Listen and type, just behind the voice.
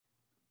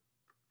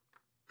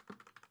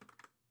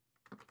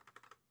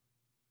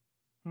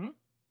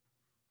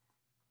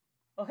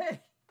Oh,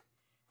 hey,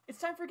 it's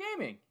time for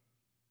gaming.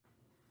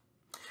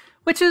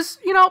 Which is,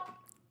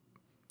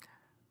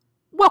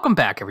 welcome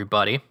back,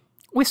 everybody.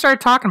 We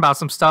started talking about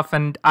some stuff,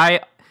 and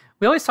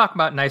we always talk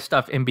about nice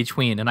stuff in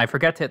between, and I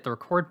forget to hit the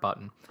record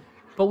button.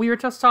 But we were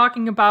just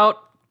talking about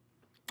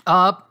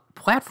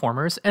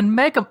platformers and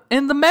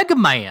the Mega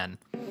Man.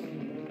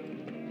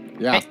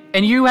 Yeah,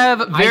 and you have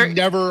I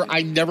never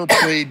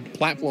played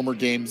platformer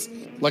games.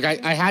 Like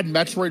I had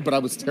Metroid, but I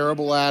was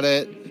terrible at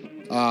it.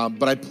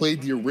 But I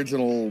played the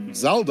original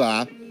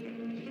Zelda,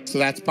 so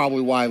that's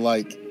probably why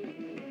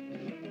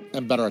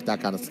I'm better at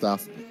that kind of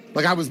stuff.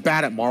 Like I was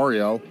bad at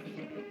Mario.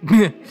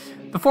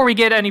 Before we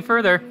get any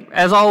further,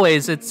 as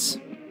always, it's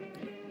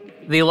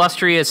the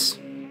illustrious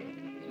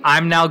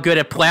I'm now good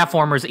at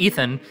platformers,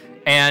 Ethan,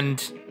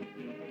 and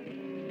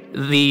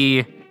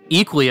the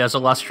equally as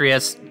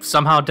illustrious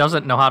somehow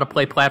doesn't know how to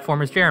play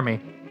platformers,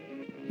 Jeremy.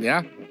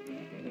 Yeah.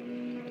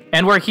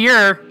 And we're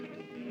here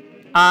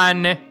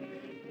on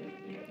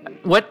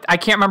what I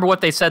can't remember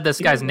what they said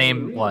this guy's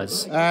name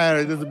was. It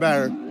doesn't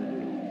matter.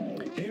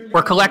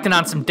 We're collecting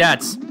on some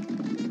debts.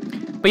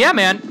 But yeah,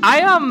 man,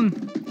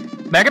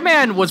 Mega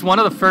Man was one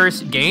of the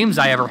first games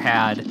I ever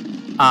had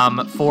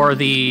for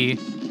the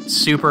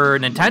Super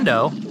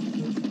Nintendo.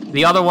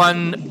 The other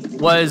one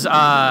was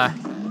I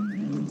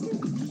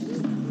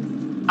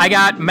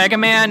got Mega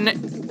Man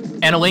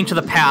and A Link to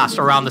the Past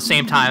around the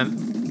same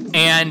time,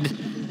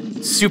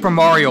 and Super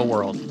Mario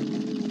World.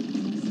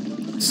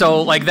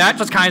 So, that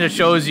just kind of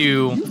shows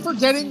you... You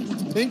forgetting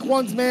the pink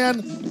ones,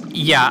 man?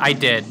 Yeah, I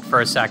did for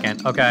a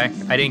second, okay?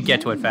 I didn't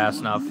get to it fast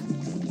enough.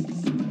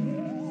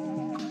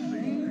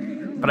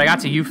 But I got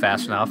to you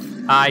fast enough.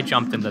 I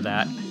jumped into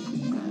that.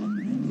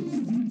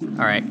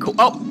 Alright, cool.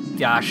 Oh,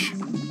 gosh.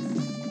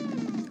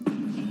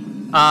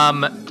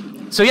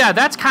 So yeah,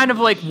 that's kind of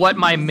what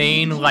my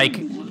main,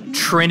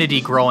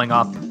 trinity growing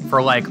up for,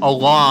 a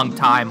long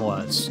time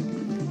was.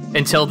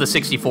 Until the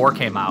 64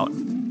 came out.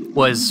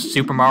 Was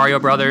Super Mario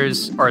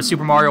Brothers, or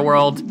Super Mario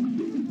World,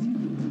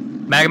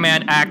 Mega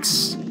Man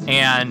X,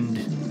 and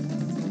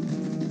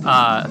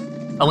A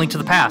Link to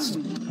the Past.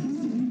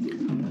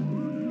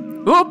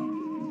 Whoop!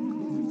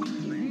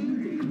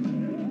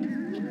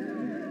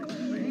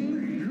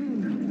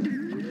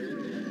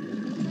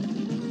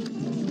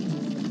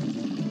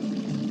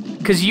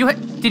 Because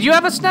did you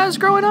have a SNES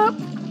growing up?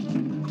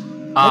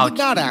 I did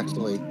not,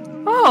 actually.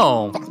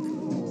 Oh.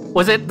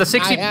 Was it the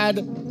 60?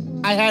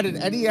 I had an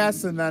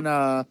NES and then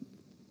an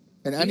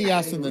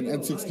NES and then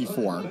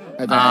N64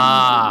 and then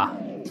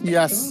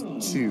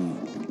PS2.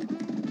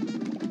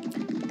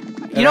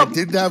 And I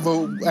did not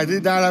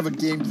have a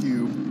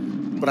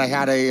GameCube, but I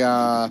had a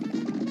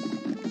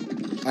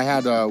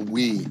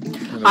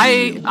Wii.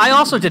 I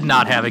also did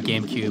not have a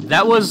GameCube.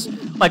 That was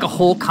a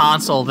whole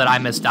console that I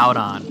missed out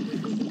on.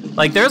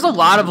 There's a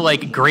lot of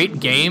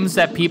great games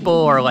that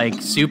people are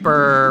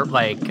super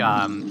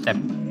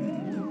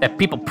that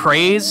people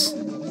praise.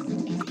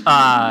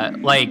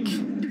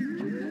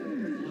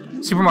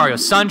 Super Mario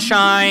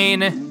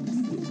Sunshine.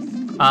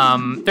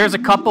 There's a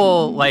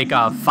couple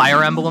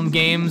Fire Emblem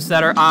games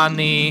that are on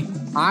the...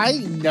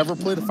 I never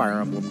played a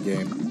Fire Emblem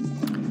game.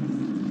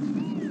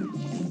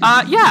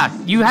 Yeah,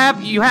 you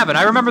haven't.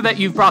 I remember that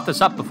you've brought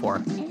this up before.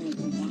 Because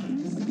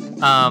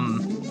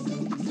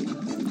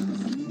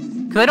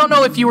I don't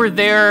know if you were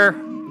there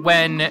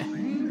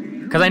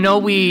when... Because I know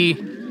we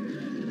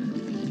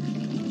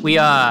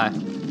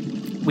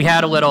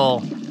had a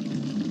little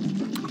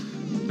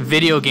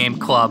video game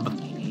club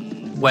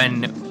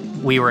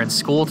when we were in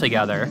school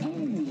together. I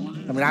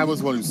mean, I was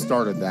the one who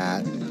started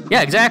that.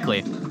 Yeah, exactly.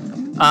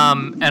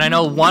 And I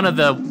know one of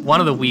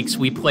the weeks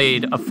we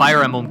played a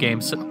Fire Emblem game,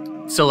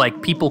 so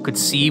people could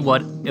see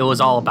what it was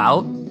all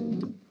about.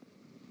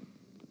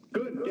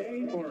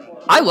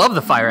 I love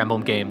the Fire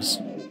Emblem games.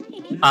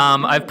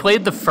 I've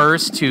played the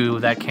first two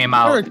that came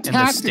out in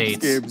the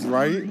States. Games,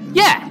 right?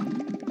 Yeah.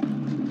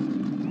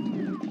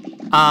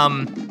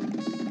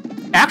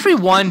 Actually,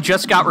 one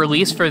just got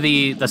released for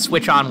the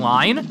Switch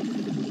Online,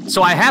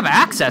 so I have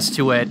access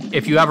to it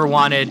if you ever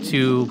wanted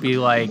to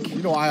be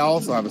I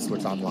also have a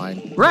Switch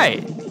Online.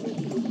 Right.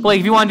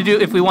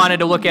 If we wanted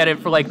to look at it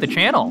for the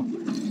channel.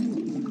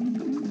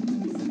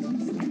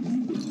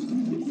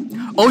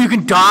 Oh, you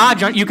can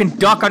dodge, you can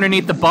duck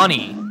underneath the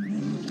bunny.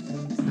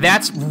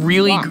 That's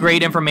really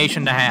great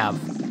information to have.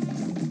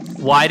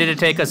 Why did it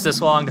take us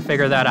this long to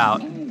figure that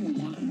out?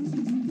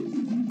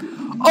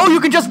 Oh,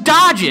 you can just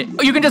dodge it!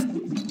 You can just...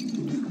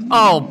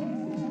 Oh.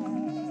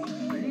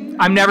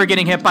 I'm never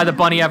getting hit by the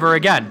bunny ever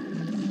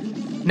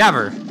again.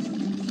 Never.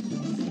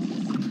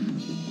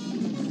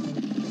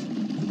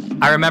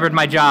 I remembered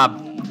my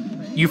job.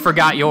 You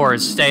forgot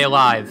yours. Stay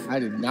alive. I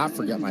did not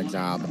forget my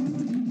job.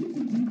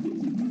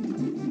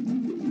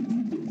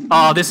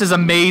 Oh, this is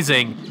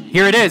amazing.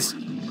 Here it is.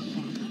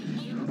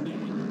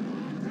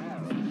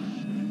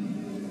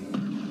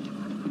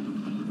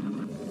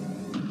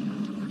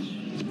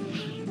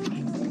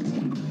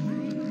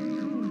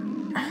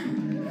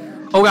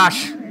 Oh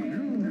gosh.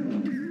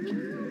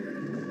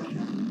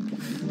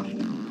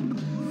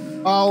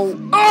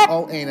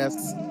 Oh, anus.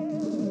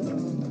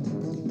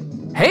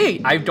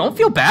 Hey, I don't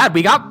feel bad.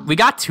 We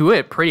got to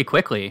it pretty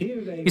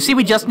quickly. You see,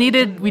 we just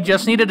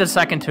needed a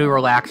second to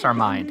relax our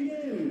mind.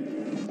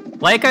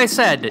 Like I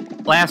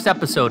said last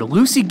episode,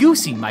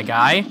 loosey-goosey, my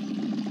guy.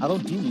 I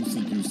don't do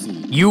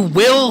loosey-goosey. You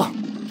will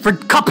for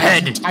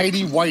Cuphead.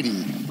 Tighty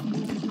whitey.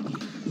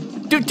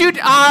 Dude,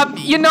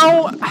 you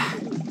know,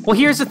 well,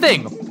 here's the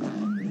thing.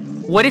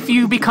 What if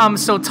you become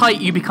so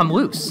tight you become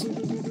loose?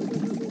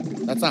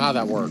 That's not how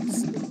that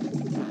works.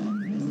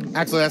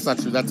 Actually, that's not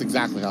true. That's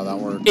exactly how that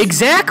works.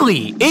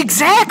 Exactly.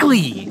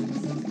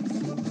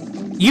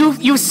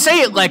 You say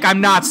it like I'm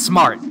not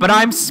smart, but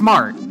I'm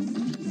smart.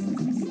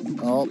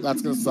 Oh,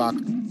 that's gonna suck.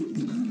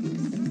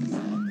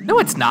 No,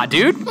 it's not,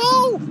 dude.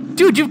 No!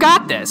 Dude, you've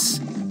got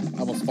this. I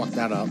almost fucked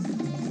that up.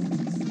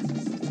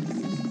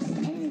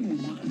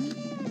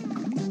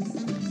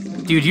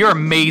 Dude, you're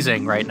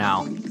amazing right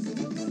now.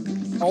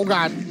 Oh,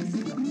 God.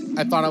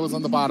 I thought I was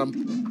on the bottom.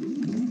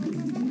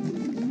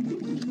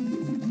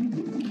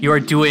 You are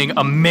doing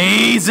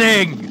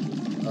amazing.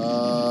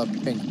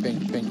 Pink.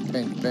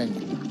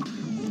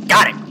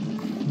 Got it.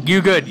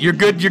 You're good. You're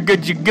good.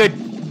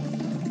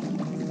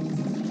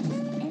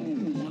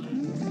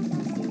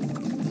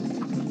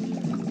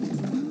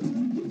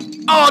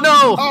 Oh,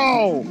 no.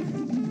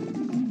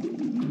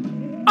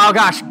 Oh,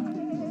 gosh.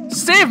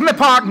 Save me,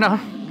 partner.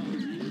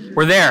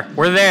 We're there.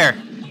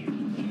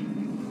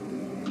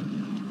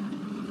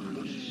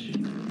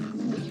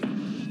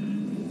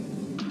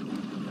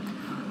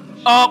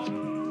 Oh,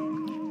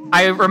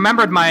 I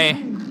remembered my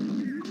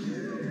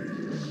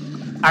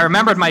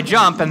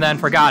jump and then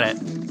forgot it.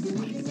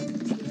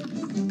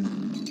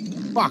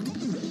 Fuck.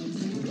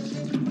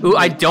 Ooh,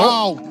 I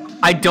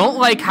don't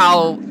like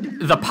how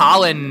the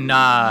pollen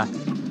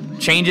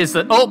changes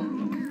the. Oh,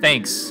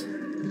 thanks.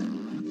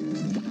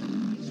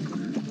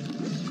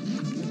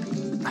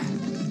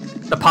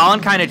 The pollen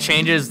kind of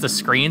changes the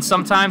screen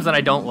sometimes, and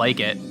I don't like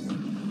it.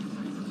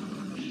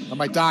 I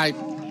might die.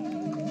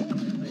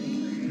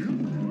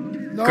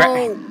 No.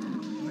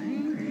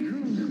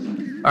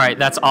 All right,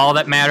 that's all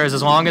that matters.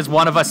 As long as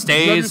one of us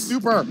stays.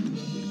 Super.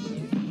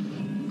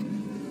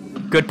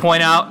 Good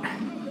point out.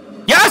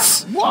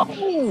 Yes! Whoa!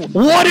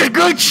 What a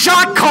good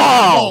shot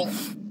call!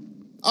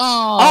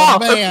 Oh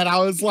man, I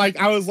was like,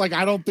 I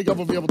don't think I'm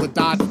gonna be able to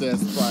dodge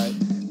this, but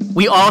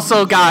we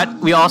also got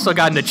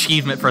an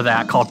achievement for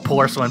that called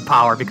Porcelain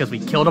Power because we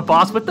killed a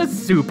boss with the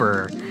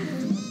super.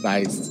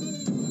 Nice.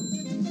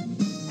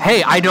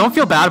 Hey, I don't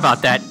feel bad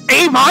about that.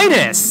 A-.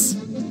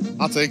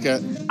 I'll take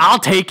it. I'll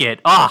take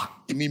it. Ah.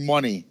 Give me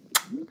money.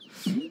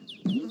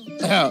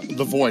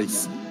 The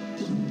voice.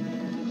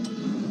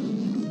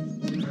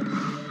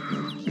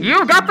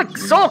 You got the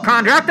soul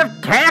contract of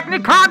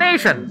Cacnicon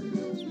Nation.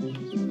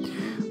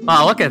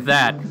 Oh, look at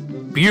that.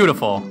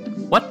 Beautiful.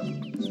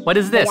 What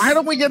is this? Why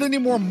don't we get any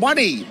more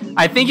money?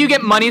 I think you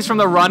get monies from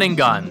the running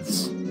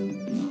guns.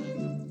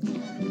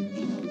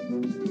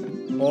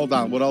 Hold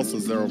on, what else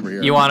is there over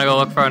here? You want to go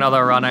look for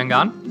another running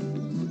gun?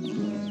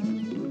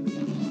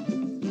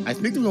 I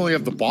think we only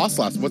have the boss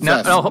left. What's No,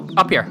 this? no,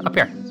 up here. Come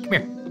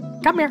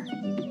here.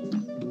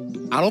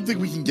 I don't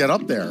think we can get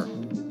up there.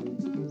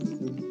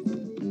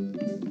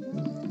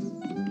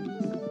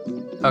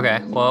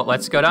 Okay, well,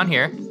 let's go down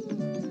here.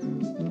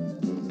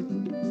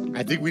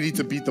 I think we need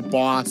to beat the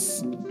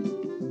boss.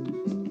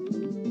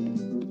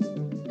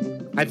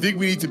 I think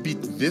we need to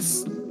beat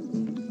this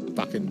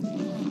fucking...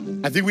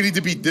 I think we need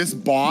to beat this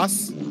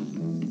boss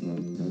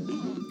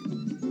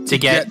to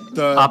get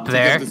up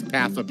there. To get this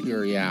path up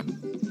here, yeah.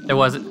 It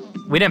wasn't...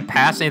 We didn't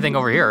pass anything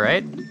over here,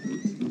 right?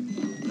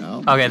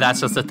 No. Okay,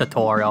 that's just a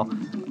tutorial.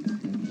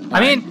 I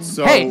mean,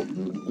 so, hey,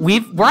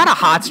 we're on a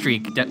hot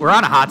streak. We're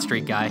on a hot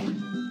streak, guy.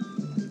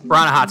 We're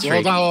on a hot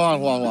streak.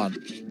 Hold on.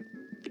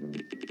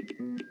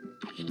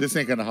 This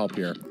ain't gonna help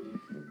here.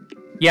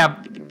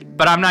 Yeah,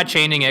 but I'm not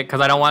changing it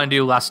because I don't want to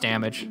do less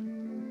damage.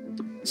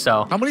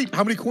 So. How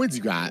many coins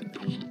you got?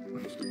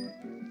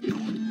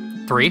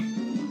 3.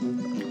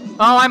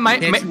 Oh, I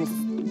might.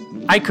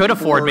 I could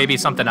afford maybe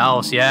something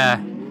else. Yeah,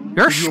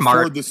 you're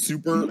smart. The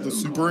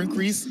super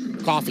increase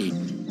coffee.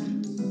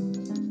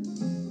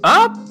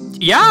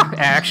 Yeah.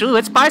 Actually,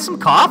 let's buy some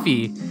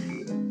coffee.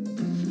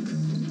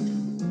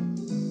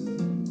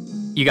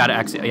 You gotta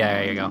exit. Yeah,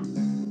 there you go.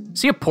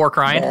 See a pork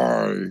rind.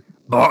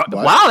 Wow,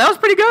 that was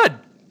pretty good.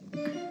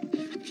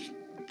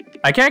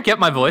 I can't get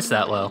my voice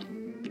that low.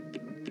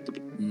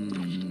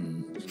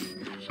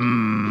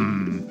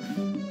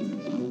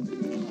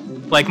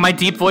 Like, my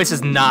deep voice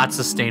is not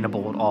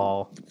sustainable at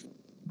all.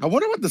 I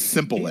wonder what the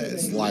simple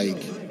is. Like,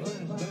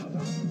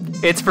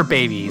 it's for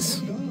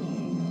babies.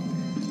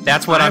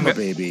 That's what I'm a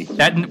baby.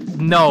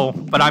 No,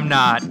 but I'm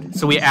not.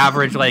 So we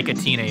average like a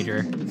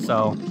teenager.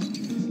 So.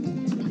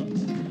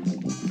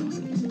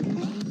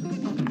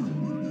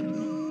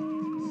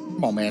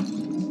 Come on, man.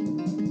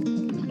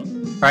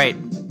 All right.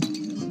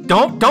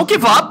 Don't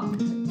give up.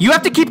 You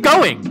have to keep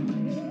going.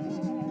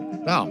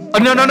 No. Oh,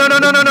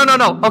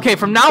 no. Okay,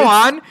 from now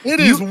on. It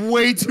is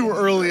way too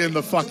early in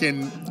the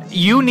fucking.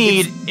 You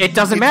need. It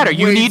doesn't matter.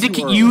 You need to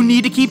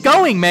keep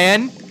going,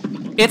 man.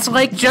 It's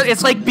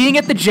like being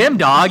at the gym,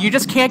 dog. You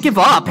just can't give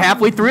up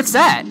halfway through a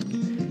set.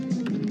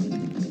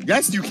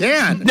 Yes, you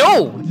can.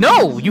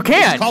 No, you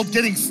can't. It's called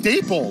getting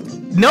stapled.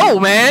 No,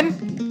 man.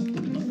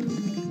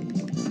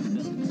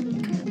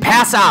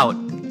 Pass out.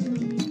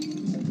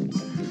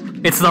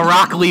 It's the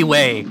Rock Lee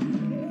way.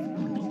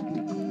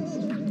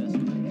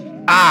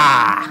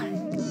 Ah.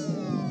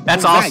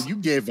 That's all. You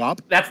gave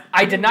up.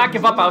 I did not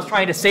give up. I was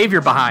trying to save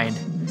your behind.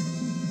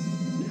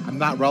 I'm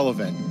not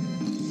relevant.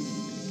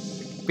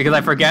 Because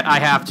I forget I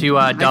have to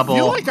double. I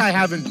feel like I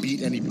haven't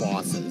beat any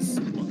bosses.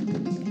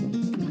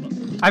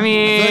 I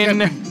mean, I feel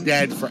like I've been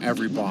dead for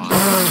every boss.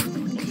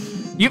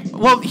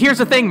 Well, here's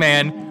the thing,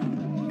 man.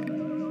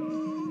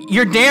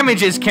 Your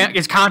damage is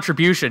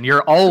contribution.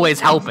 You're always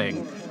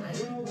helping.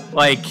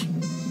 Like.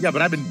 Yeah,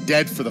 but I've been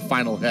dead for the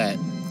final hit.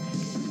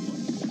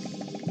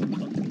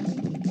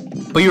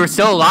 But you were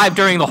still alive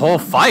during the whole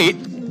fight.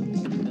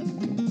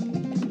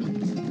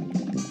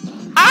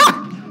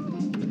 Ah!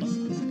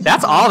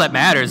 That's all that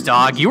matters,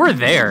 dog. You were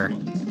there.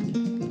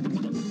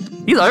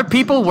 These other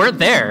people weren't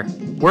there.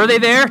 Were they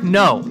there?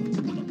 No.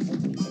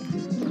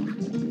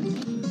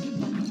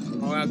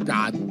 Oh,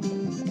 God.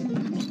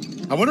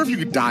 I wonder if you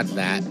could dodge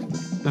that.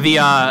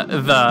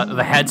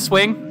 The head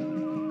swing.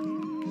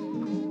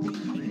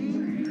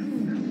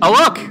 Oh,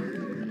 look!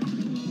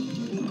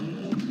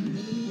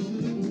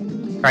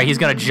 All right, he's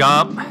gonna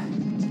jump.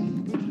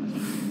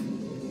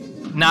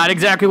 Not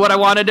exactly what I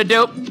wanted to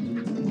do.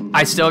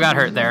 I still got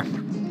hurt there.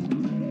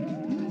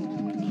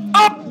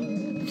 Oh!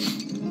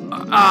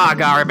 Ah,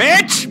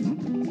 garbage!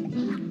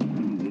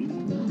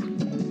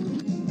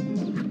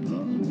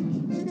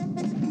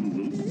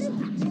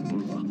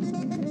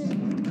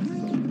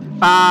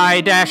 I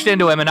dashed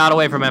into him and not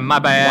away from him. My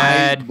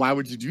bad. Why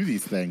would you do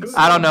these things?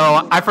 I don't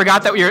know. I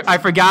forgot that I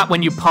forgot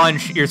when you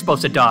punch, you're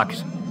supposed to duck.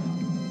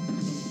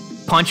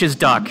 Punch is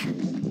duck.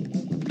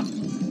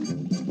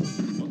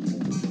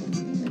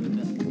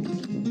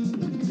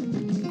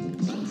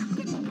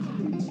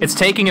 It's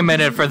taking a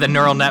minute for the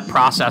neural net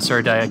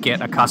processor to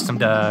get accustomed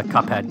to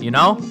Cuphead, you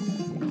know?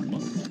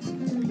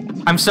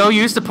 I'm so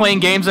used to playing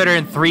games that are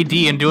in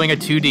 3D and doing a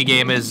 2D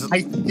game is...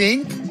 I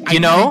think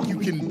you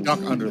can duck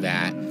under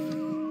that.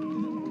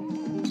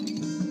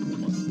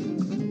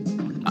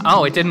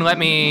 Oh, it didn't let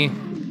me...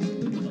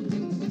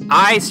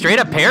 I straight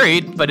up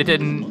parried, but it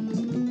didn't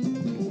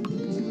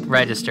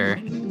register.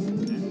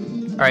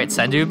 Alright,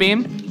 Senju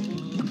Beam?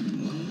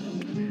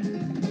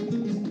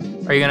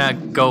 Are you gonna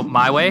go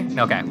my way?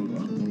 Okay.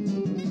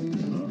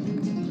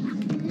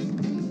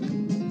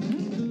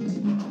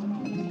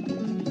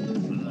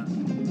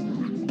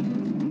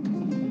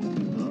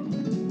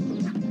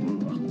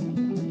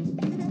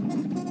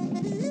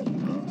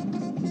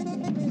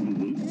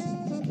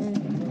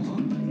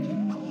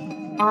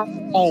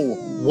 Oh.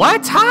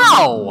 What?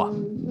 How?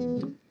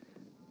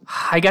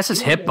 I guess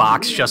his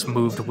hitbox just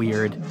moved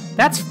weird.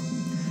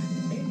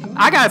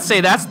 I gotta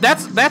say,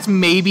 that's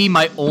maybe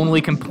my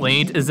only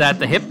complaint, is that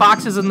the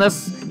hitboxes in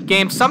this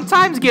game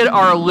sometimes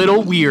are a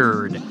little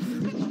weird.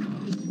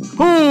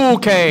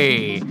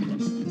 Okay.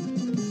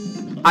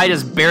 I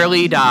just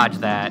barely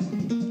dodged that.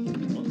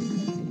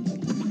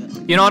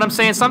 You know what I'm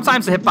saying?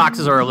 Sometimes the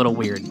hitboxes are a little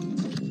weird.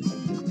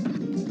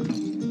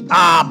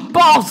 Ah,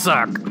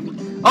 ballsuck!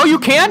 Oh, you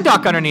can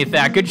duck underneath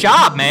that. Good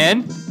job,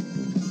 man.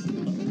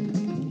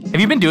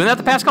 Have you been doing that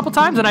the past couple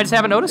times and I just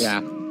haven't noticed?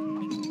 Yeah.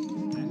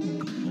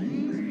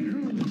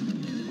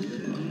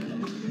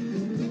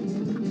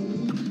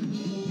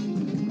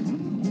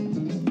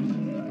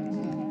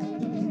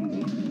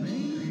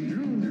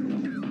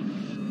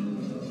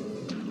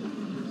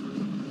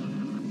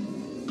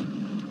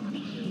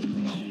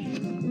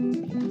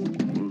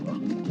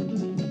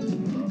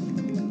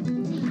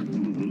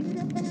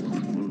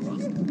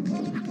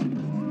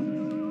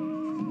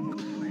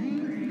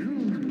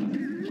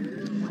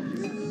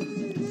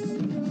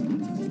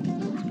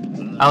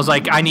 I was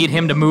like, I need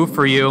him to move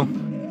for you.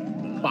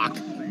 Fuck.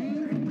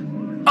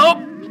 Oh!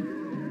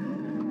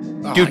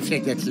 Dude, I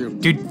can't get you.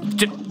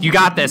 Dude, you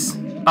got this.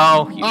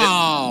 Oh.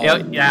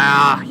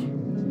 Yeah.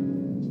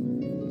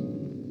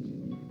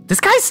 This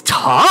guy's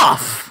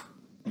tough.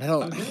 I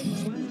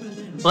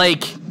don't...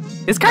 Like,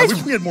 this guy's... I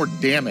wish we had more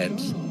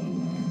damage.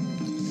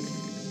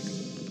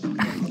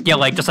 Yeah,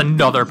 like, just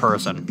another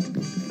person.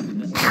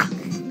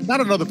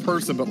 Not another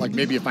person, but like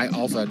maybe if I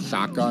also had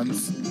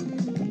shotguns.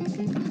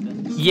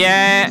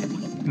 Yeah,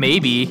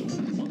 maybe.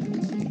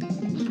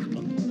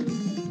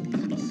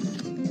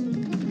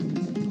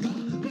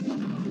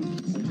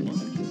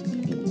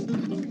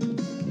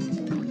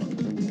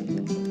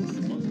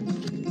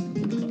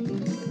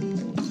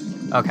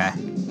 Okay.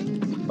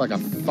 Like a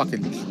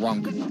fucking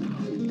drunk.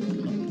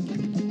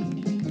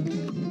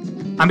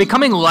 I'm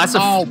becoming less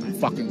of... Oh,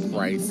 fucking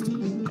Christ.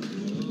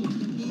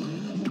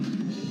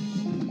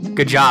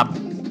 Good job.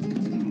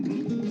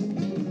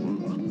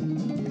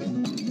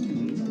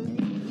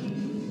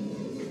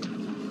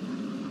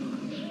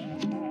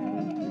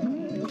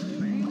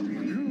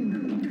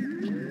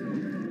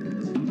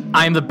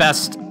 I am the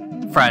best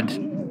friend.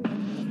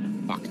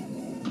 Fuck.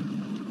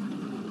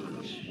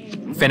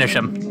 Finish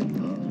him.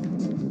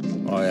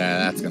 Oh yeah,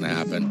 that's gonna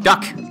happen.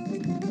 Duck.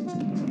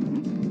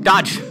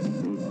 Dodge.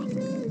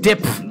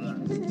 Dip.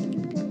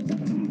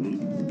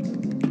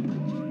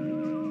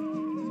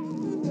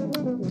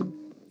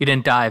 You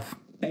didn't dive.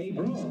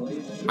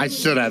 I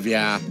should have,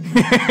 yeah.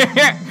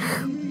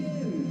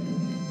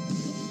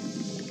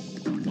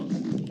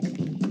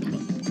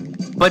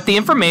 But the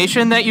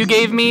information that you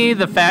gave me,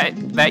 the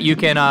fact that you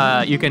can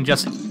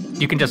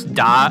just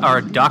dodge or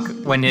duck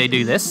when they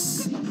do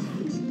this,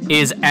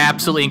 is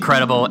absolutely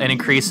incredible and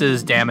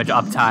increases damage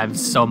uptime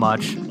so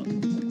much.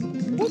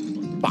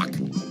 Fuck.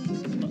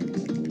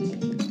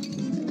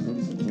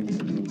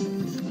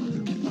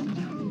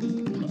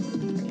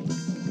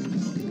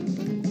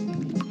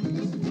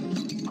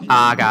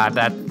 Ah, God,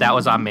 that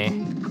was on me.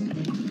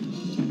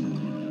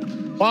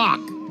 Fuck.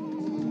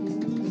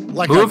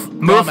 Like Move, a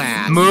move,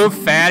 dumbass. move,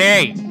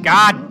 fatty.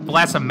 God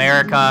bless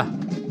America.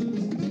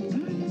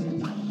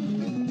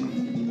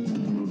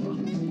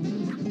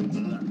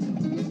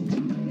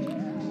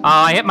 Oh,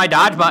 I hit my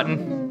dodge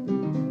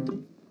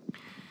button.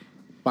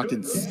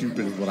 Fucking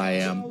stupid is what I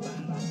am.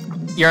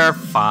 You're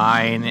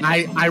fine.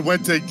 I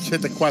went to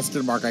hit the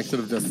question mark. I should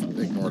have just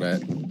ignored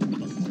it.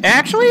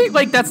 Actually,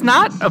 like, that's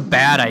not a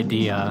bad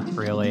idea,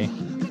 really.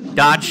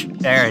 Dodge.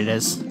 There it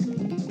is.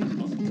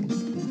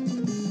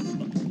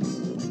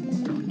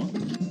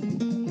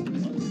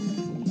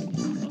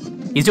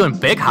 He's doing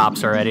big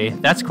hops already.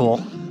 That's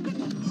cool.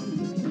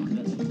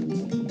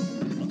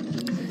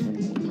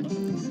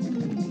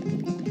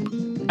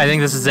 I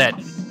think this is it.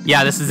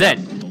 Yeah, this is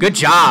it. Good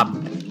job.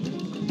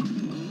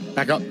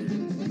 Back up.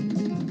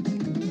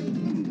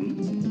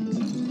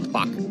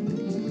 Fuck.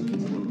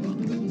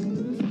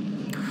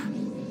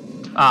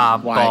 Ah,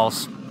 Why?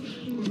 balls.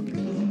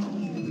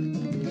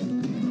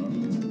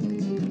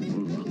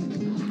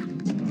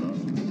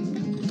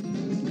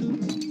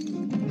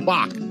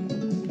 Fuck.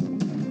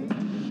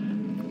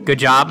 Good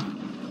job.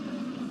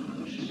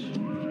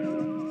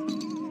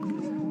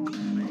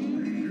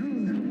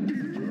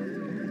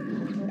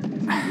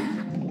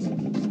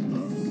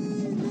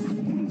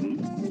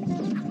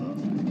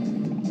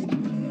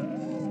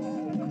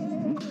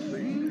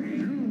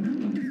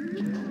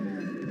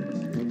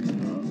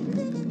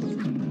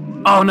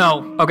 Oh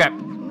no. Okay.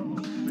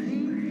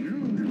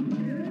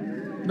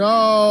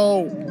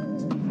 No.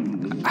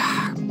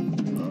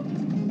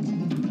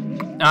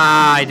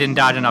 Ah, I didn't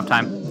dodge enough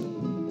time.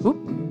 Oop.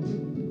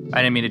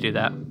 I didn't mean to do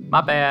that.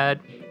 My bad.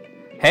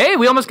 Hey,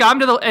 we almost got him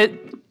to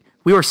the...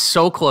 we were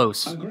so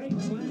close.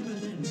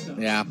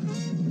 Yeah.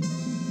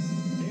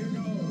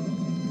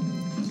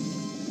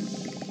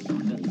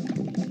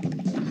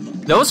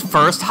 Those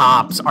first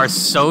hops are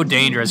so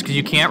dangerous because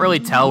you can't really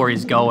tell where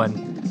he's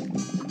going.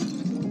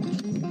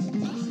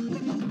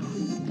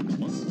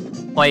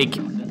 Like,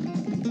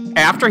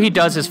 after he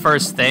does his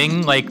first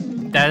thing, like,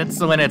 that's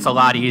when it's a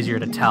lot easier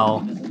to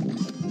tell.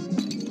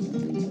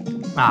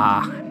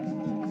 Ah.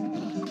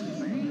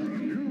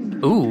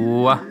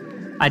 Ooh.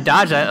 I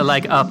dodged that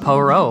like a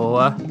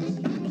pro.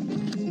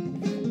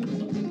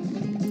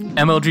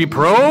 MLG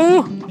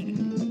Pro?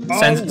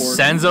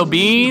 Senzo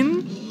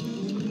Bean?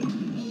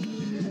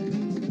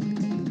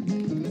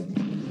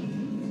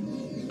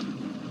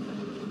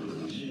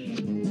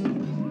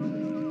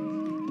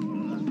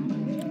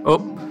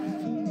 Oh.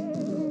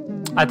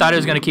 I thought it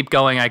was going to keep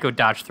going. I could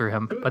dodge through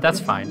him, but that's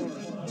fine.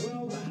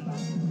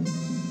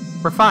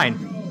 We're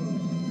fine.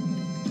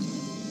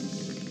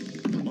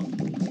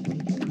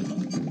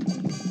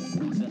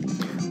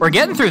 We're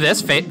getting through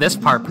this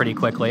part pretty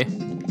quickly.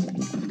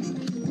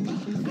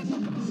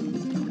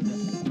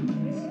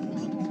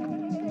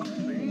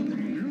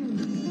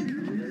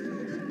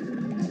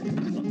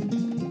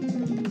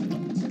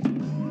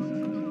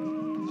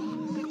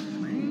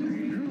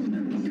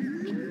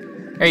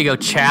 There you go,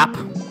 chap.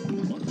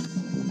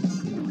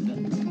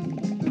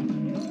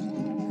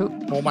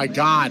 Oh my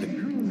god.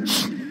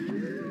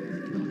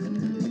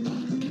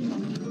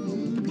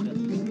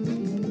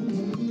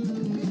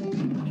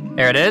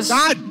 There it is.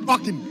 God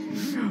fucking.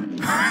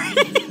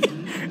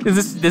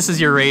 This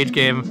is your rage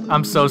game.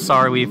 I'm so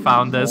sorry we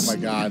found this. Oh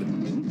my god.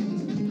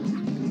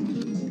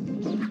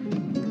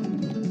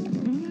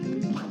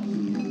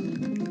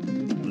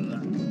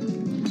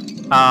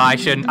 I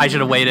should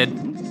have waited.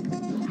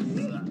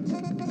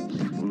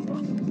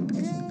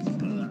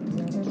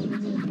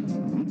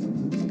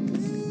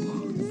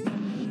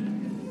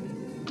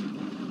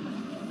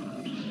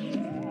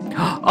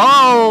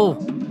 Oh!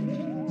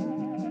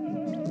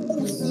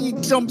 He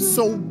jumped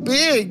so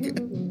big.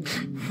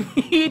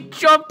 He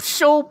jumped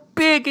so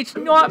big, it's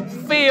not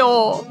fair.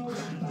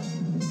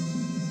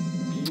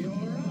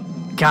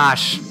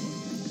 Gosh.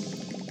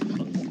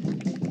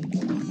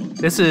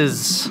 This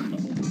is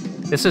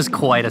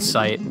quite a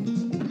sight.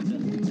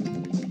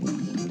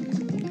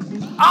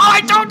 Oh,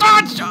 I don't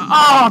dodge!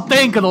 Oh,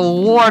 thank the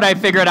Lord I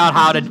figured out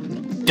how to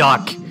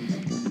duck.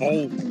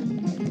 Oh.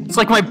 It's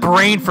like my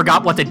brain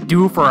forgot what to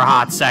do for a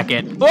hot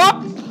second.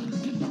 Oh!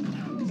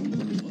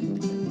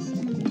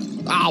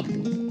 Ow.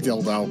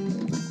 Dildo.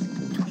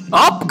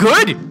 Up,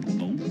 good.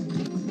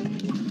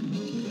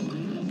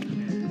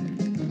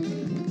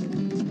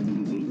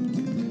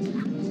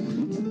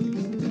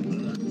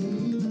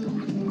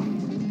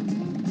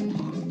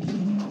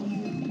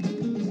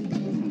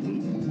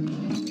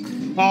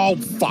 Oh,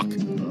 fuck.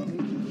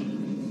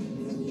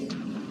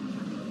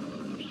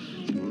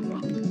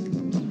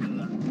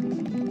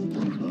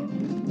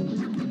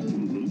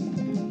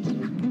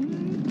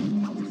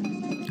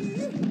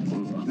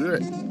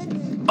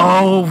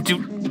 Oh,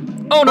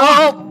 dude. Oh,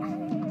 no!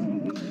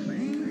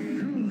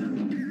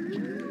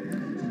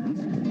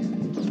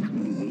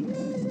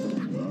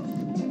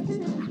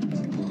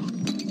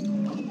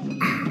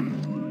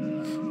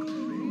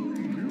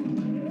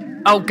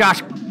 Oh,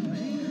 gosh.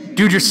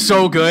 Dude, you're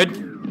so good.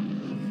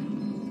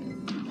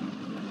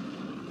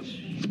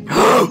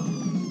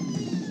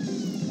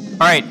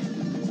 All right.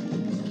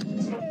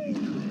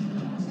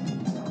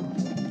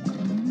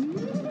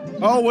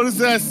 Oh, what is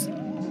this?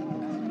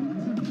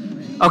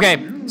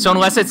 Okay, so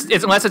unless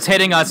it's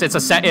hitting us,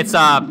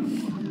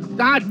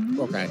 God.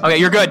 Okay. Okay,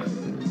 you're good.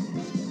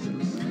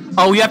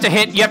 Oh, you have to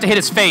hit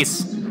his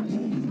face.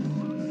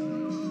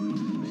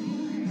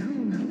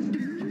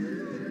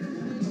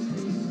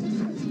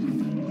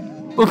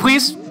 Oh,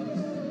 please.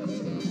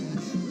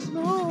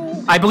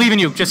 No. I believe in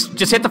you. Just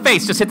hit the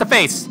face. Just hit the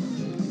face.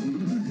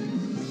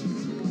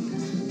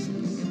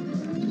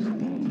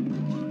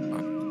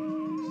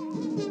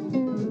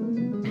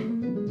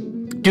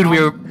 Dude,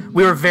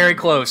 we were very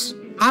close.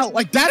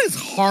 Like, that is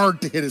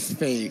hard to hit his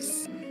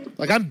face.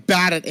 Like, I'm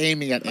bad at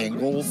aiming at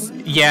angles.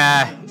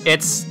 Yeah,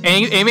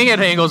 aiming at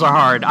angles are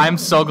hard. I'm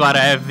so glad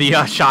I have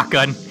the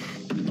shotgun.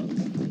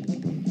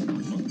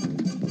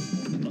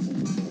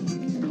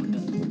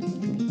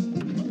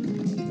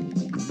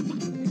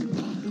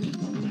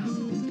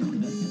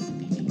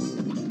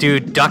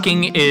 Dude,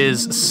 ducking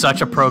is such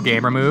a pro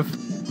gamer move.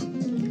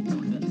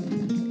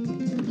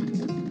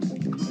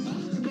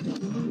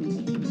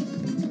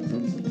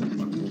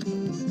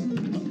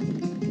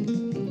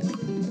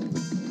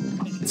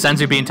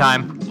 Senzu bean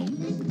time.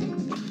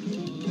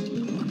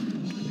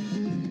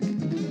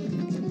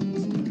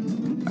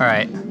 All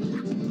right.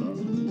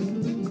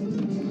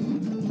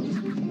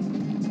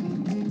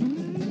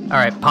 All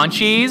right,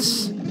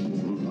 punchies.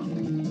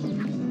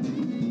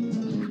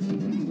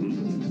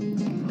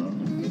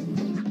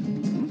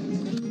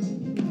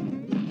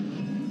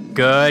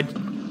 Good.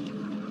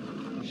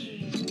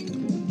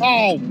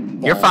 Oh.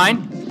 You're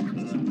fine.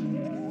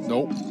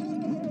 Nope.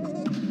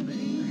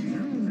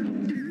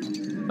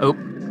 Oh.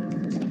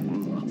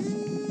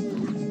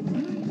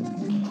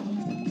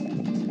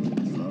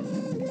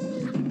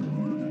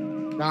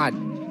 God.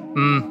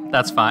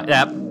 That's fine.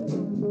 Yep.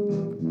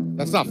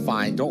 That's not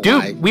fine. Don't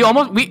Dude, lie. we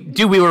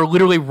were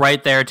literally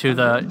right there to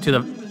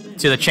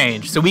the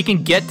change. So we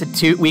can get to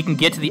 2, we can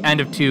get to the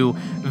end of 2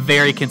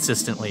 very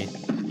consistently.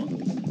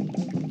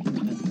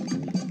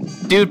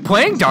 Dude,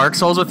 playing Dark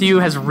Souls with you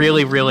has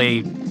really,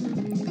 really,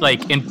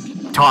 like,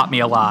 taught me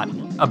a lot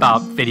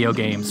about video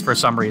games for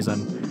some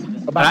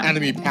reason. About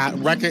enemy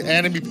pattern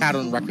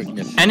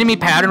recognition. Enemy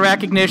pattern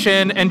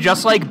recognition, and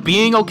just, like,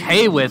 being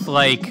okay with,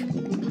 like,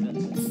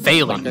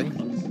 failing.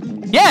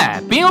 Fucking. Yeah,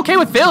 being okay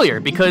with failure,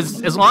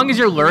 because as long as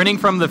you're learning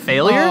from the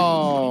failure...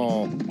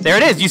 Oh. There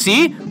it is, you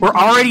see? We're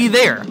already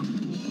there.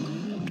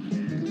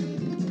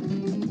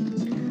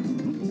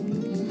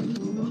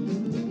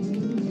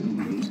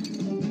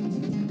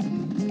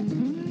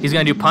 He's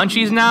gonna do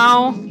punchies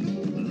now.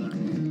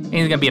 And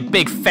he's gonna be a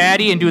big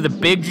fatty and do the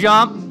big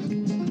jump.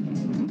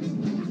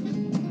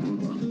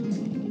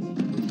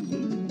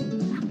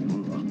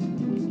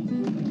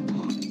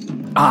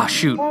 Ah,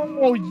 shoot.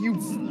 Oh, you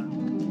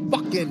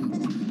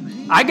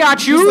fucking... I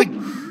got you. Like...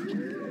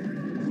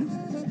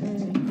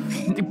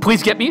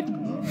 Please get me.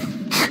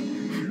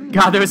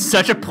 God, there was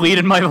such a plead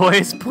in my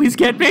voice. Please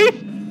get me.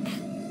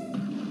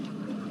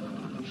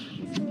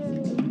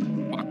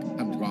 Fuck,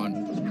 I'm gone.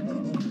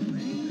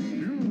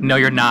 No,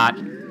 you're not.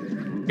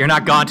 You're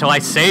not gone till I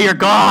say you're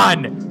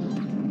gone.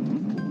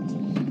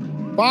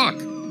 Fuck.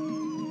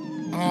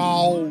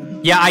 Oh.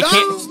 Yeah, I no,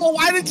 can't.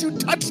 Why did you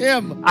touch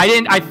him? I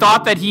didn't. I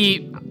thought that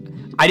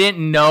I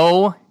didn't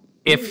know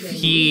if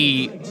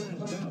he.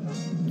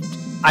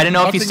 I didn't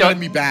know if he still.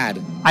 Be bad.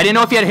 I didn't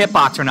know if he had a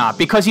hitbox or not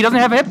because he doesn't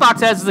have a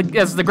hitbox as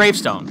the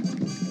gravestone.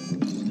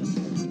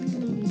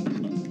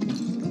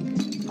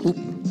 Oop.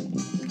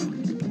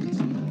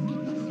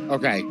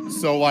 Okay,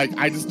 so like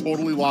I just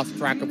totally lost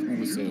track of who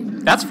was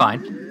who. That's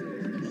fine.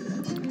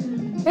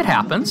 It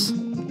happens.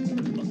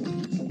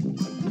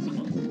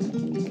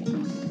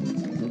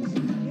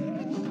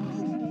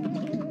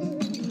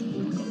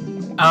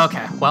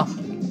 Okay, well,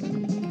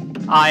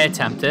 I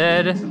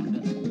attempted.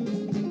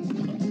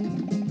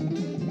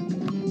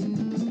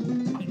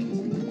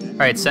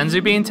 All right,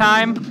 Senzu bean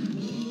time.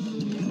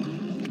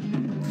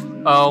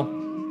 Oh,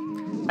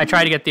 I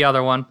tried to get the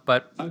other one,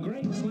 but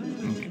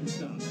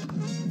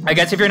I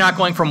guess if you're not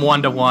going from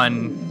 1 to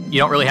 1, you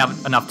don't really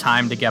have enough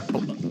time to get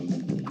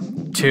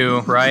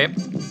 2, right?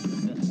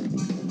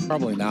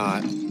 Probably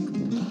not.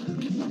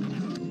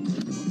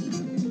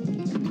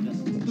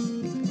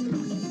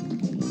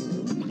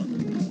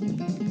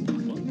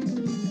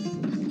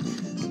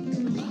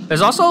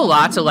 There's also a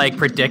lot to like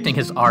predicting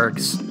his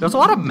arcs. There's a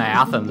lot of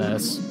math in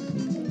this.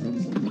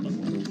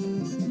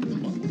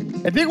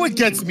 I think what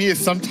gets me is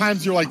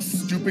sometimes you're like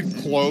stupid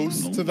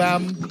close to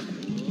them,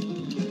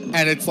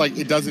 and it's like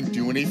it doesn't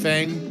do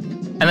anything.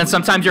 And then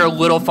sometimes you're a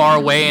little far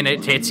away and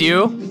it hits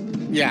you.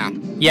 Yeah.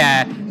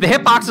 Yeah, the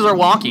hitboxes are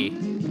wonky.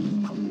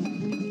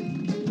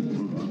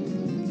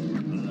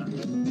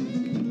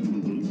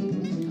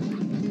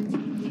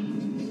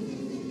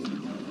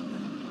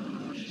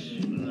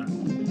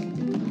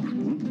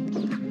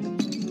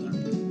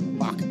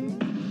 Fuck.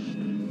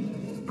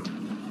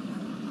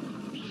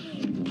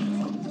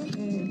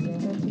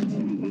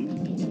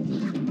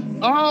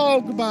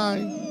 Oh, goodbye.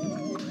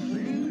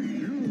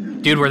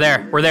 Dude, we're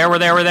there. We're there, we're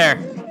there, we're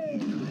there.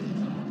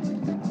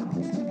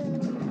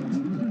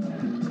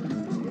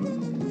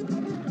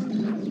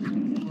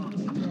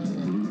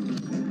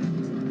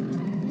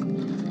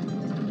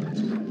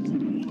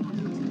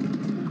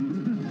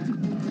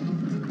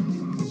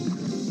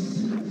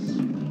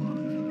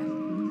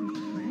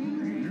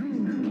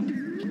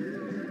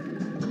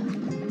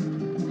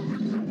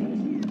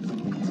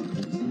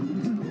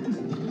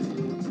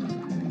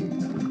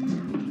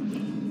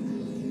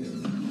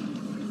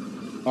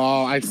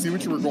 Oh, I see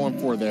what you were going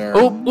for there.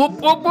 Oop, whoop,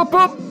 whoop, whoop,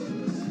 whoop.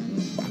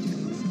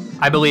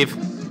 I believe.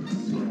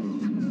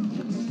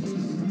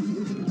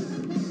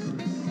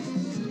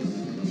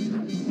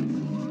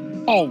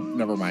 Oh,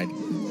 never mind.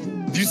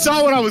 You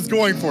saw what I was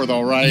going for,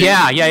 though, right?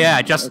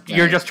 Yeah. Just Okay.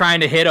 You're just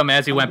trying to hit him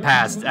as he went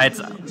past.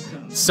 It's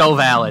so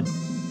valid.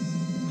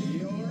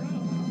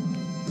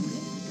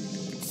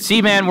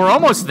 See, man, we're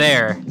almost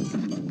there.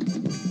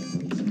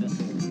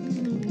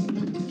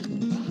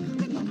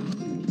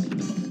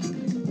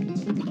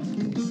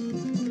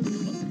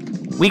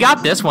 We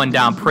got this one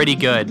down pretty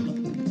good.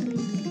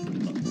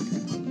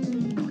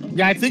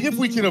 Yeah, I think if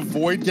we can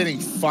avoid getting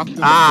fucked in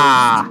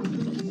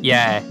the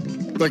Yeah.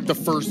 first, like the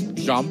first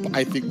jump,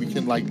 I think we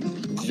can like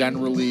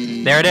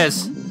generally. There it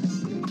is.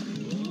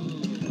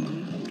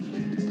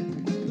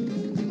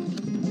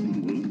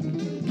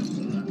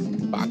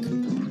 Fuck.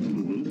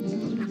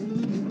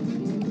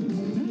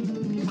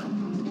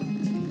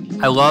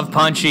 I love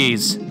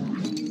punchies.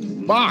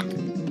 Fuck.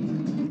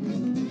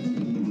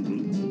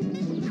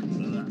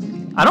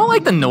 I don't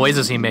like the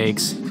noises he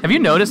makes. Have you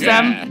noticed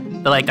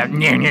them? They're like that.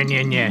 Nyeh, nyeh,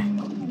 nyeh, nyeh.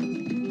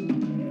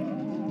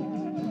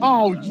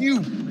 Oh,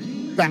 you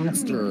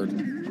bastard.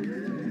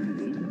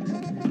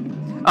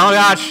 Oh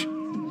gosh.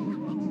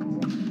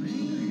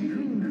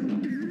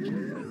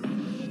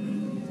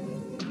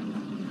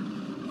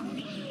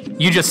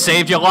 You just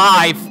saved your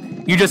life.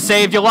 You just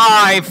saved your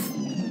life.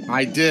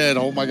 I did.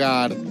 Oh my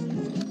god.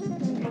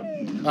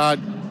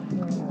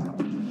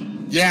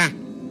 Yeah.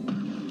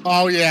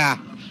 Oh yeah.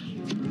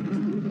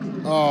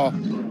 Oh.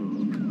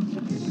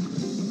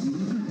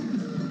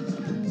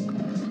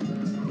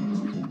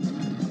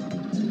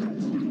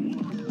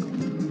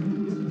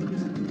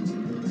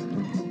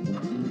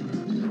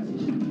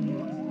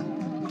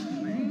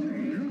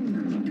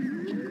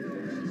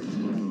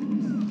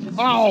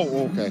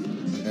 Oh, okay.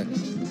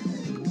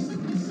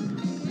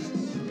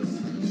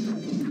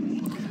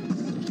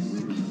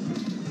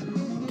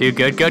 Dude,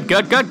 good, good,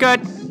 good, good,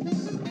 good.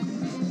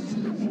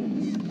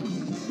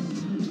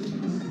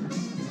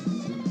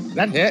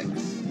 That hit.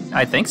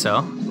 I think so.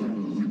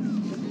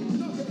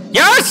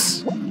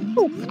 Yes!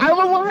 I'm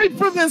alive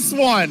for this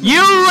one.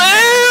 You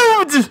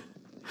lived!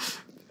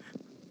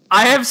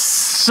 I am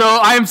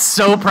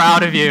so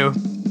proud of you.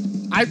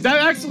 That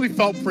actually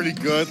felt pretty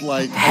good.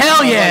 Like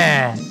hell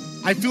yeah!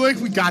 I feel like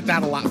we got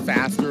that a lot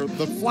faster.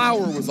 The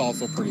flower was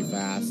also pretty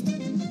fast.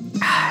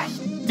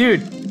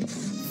 Dude,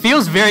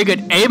 feels very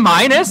good. A-.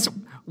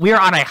 We are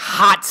on a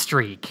hot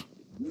streak.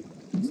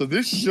 So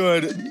this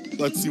should.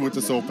 Let's see what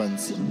this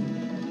opens.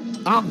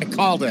 Oh, I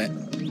called it.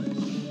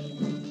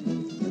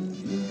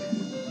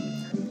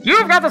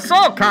 You've got the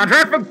soul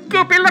contract for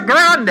Goopy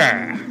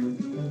LeGrande.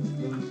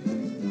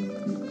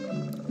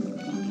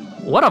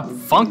 What a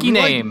funky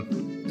name.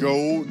 Like,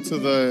 go to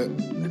the.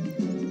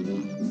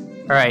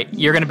 All right,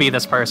 you're gonna be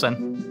this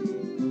person.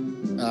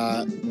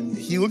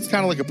 He looks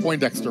kind of like a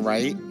Poindexter,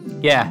 right?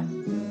 Yeah.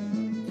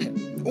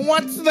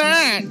 What's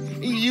that?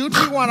 You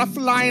two want to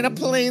fly in a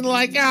plane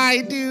like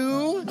I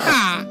do?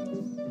 Ha!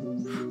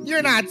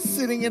 You're not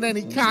sitting in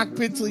any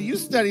cockpit till you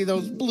study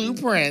those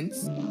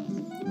blueprints.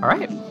 All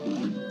right.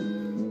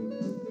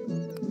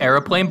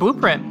 Aeroplane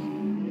blueprint.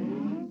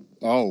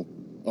 Oh,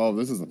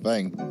 this is a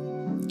thing.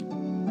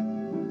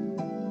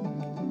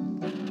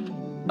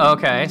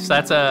 Okay, so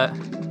that's a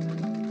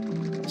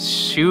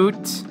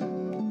shoot,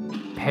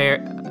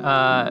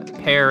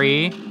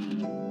 parry.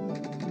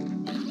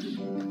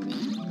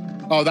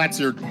 Oh, that's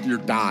your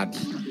dodge.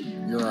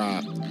 Your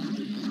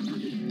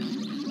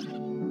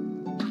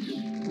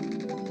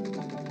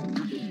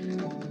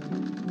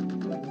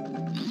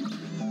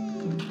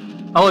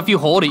Oh, if you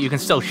hold it, you can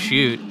still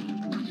shoot.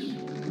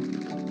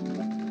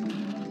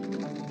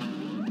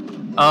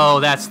 Oh,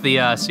 that's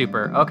the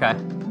super. Okay.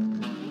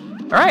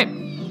 All right.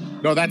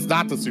 No, that's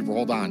not the super.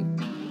 Hold on.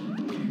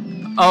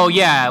 Oh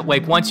yeah,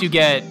 like once you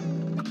get.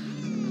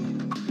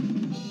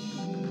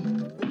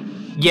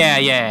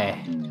 Yeah.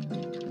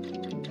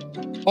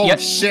 Oh Yep.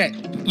 shit!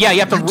 Yeah, you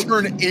have to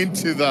turn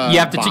into the. You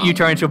have to. bomb. You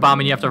turn into a bomb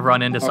and you have to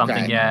run into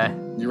something. Okay. Yeah.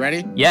 You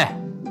ready? Yeah.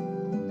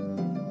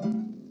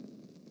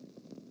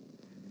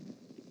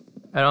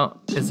 I don't.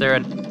 Is there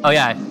an? Oh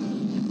yeah.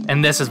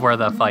 And this is where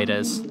the fight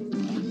is.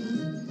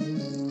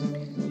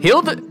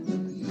 Heal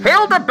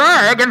the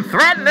bag and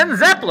threaten in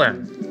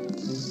Zeppelin.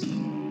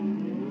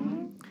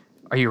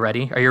 Are you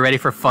ready? Are you ready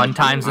for fun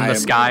times in the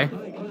sky?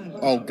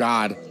 Oh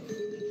God.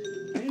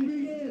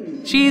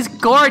 She's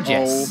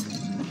gorgeous. Oh.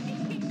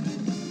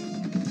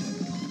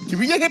 Can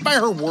we get hit by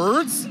her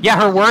words? Yeah,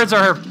 her words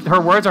are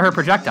her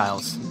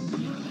projectiles.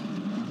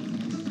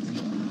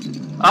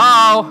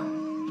 Oh.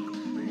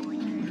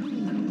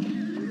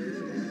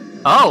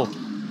 Oh,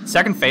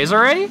 second phase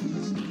already?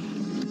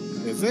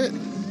 Is it?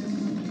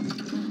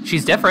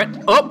 She's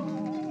different.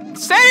 Oh,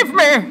 save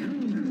me!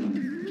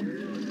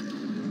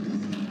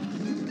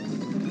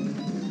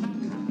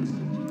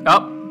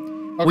 Oh.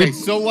 Okay,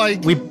 so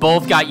like we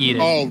both got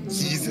yeeted. Oh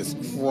Jesus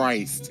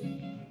Christ!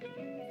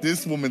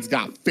 This woman's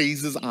got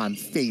phases on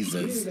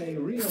phases.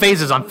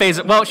 Phases on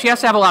phases. Well, she has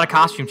to have a lot of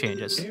costume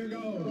changes.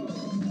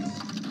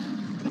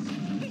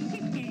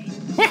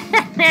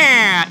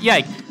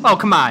 Yike! Oh,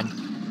 come on.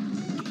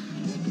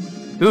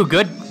 Ooh,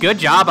 good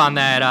job on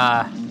that.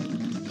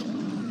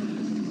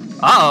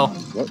 Uh-oh.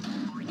 What?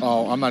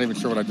 Oh, I'm not even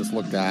sure what I just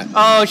looked at.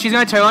 Oh, she's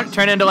gonna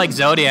turn into like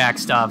Zodiac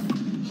stuff.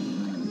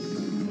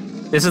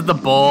 This is the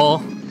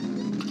bull.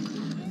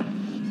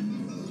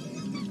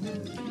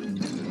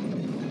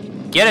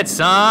 Get it,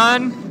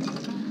 son.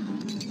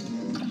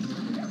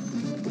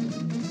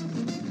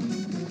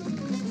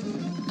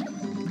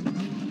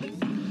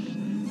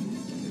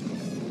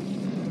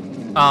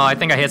 Oh, I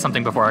think I hit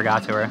something before I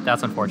got to her.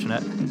 That's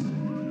unfortunate.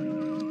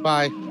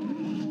 Bye.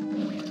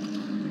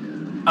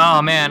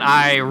 Oh man,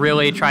 I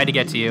really tried to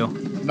get to you.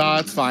 No,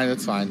 it's fine.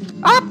 It's fine.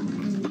 Up.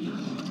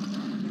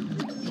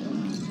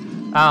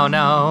 Oh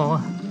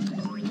no.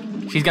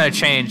 She's gonna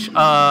change.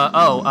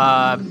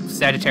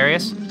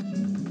 Sagittarius.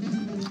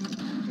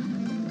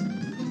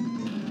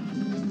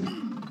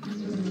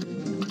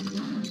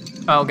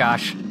 Oh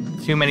gosh,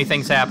 too many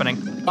things happening.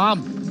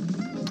 Bomb.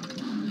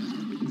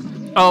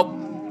 Oh,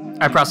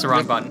 I pressed the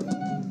wrong button.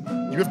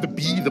 You have to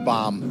be the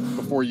bomb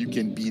before you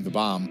can be the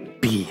bomb.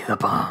 Be the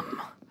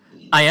bomb.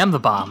 I am the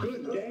bomb.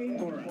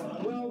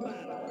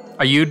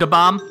 Are you the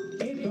bomb?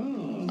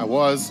 I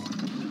was.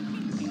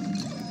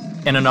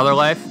 In another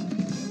life?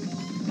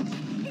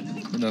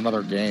 In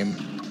another game.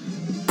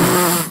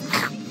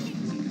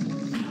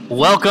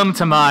 Welcome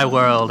to my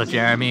world,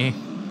 Jeremy.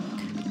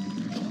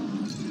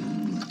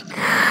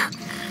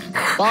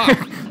 Fuck.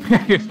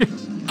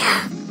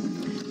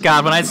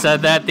 God, when I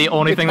said that, the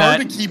only thing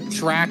that... It's hard to keep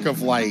track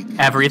of, like...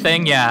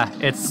 Everything, yeah.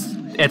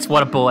 It's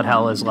what a bullet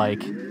hell is like.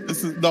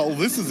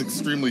 This is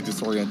extremely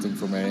disorienting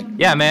for me.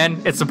 Yeah,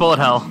 man, it's a bullet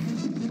hell.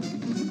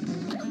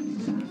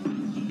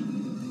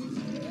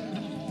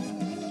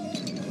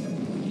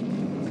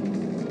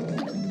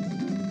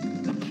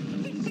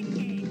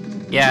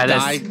 Yeah,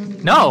 this...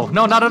 No,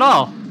 not at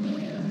all.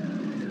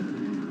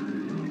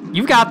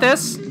 You've got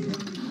this.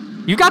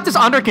 You got this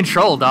under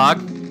control,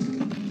 dog.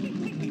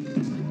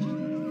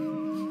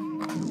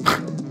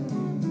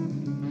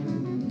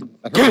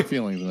 I hurt my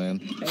feelings, man.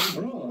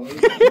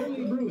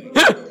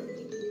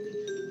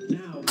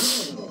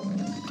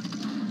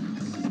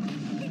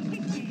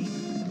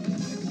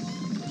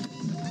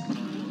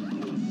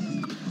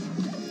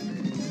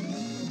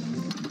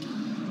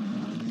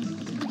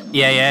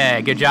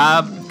 Yeah, good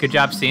job. Good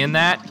job seeing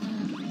that.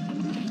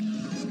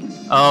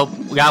 Oh,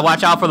 we gotta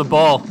watch out for the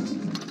bull.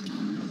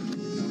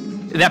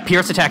 That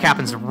pierce attack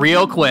happens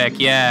real quick.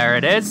 Yeah, there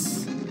it is.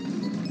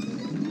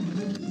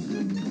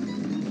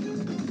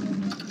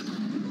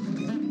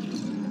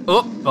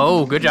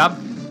 Oh, good job.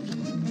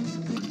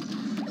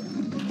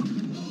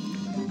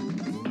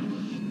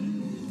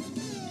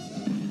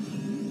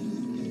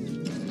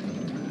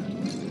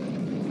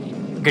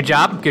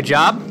 Good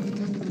job.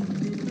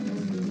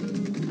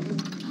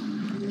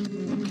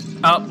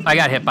 Oh, I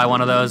got hit by one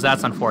of those.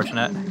 That's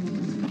unfortunate.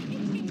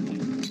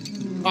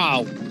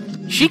 Wow.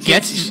 She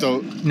gets...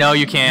 No,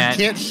 you can't.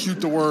 You can't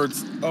shoot the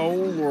words. Oh,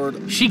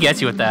 Lord. She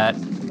gets you with that.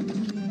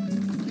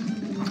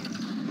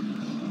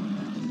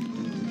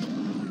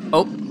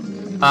 Oh.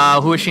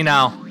 Who is she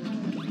now?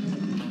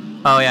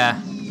 Oh,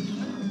 yeah.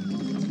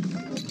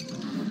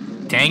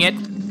 Dang it.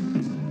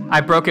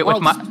 I broke it with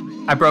my...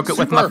 I broke it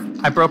with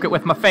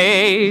my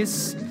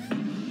face.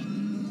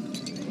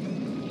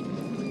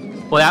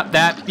 Well,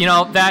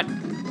 that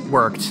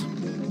worked.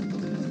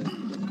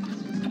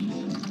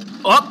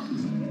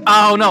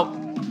 Oh, no.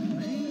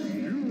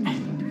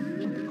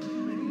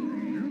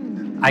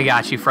 I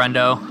got you,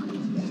 friendo.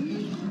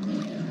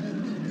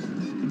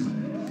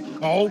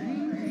 Oh.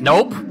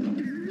 Nope.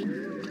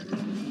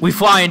 We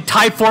fly in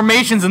tight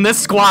formations in this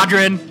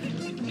squadron.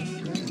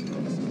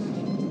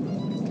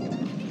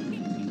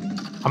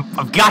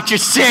 I've got your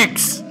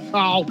 6.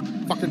 Oh,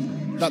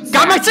 fucking.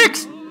 Got my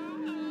 6.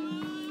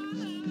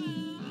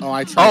 Oh,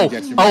 I tried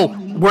to get you.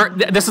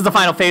 This is the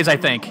final phase, I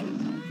think.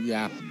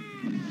 Yeah.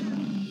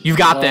 You've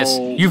got this.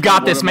 You've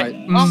got this,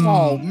 man.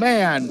 Oh,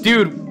 man.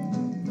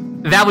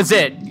 Dude, that was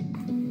it.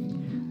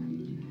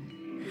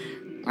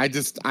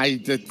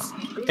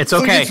 It's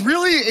okay.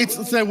 It's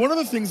one of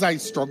the things I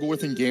struggle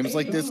with in games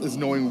like this is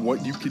knowing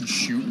what you can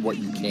shoot and what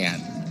you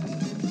can't.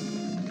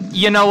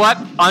 You know what?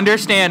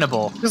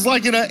 Understandable. Because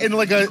like in a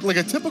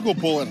typical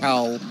bullet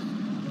hell,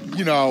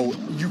 you know,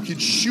 you can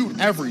shoot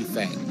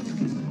everything.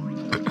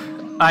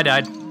 I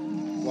died.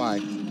 Why?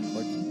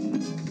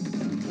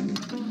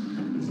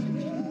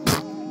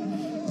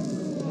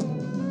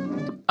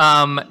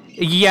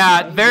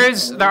 Yeah, there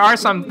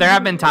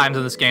have been times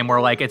in this game where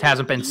like it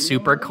hasn't been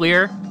super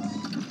clear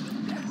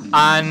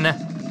on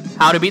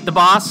how to beat the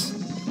boss.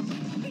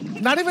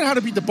 Not even how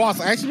to beat the boss.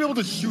 I actually be able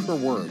to shoot her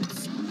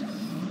words.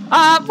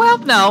 Well,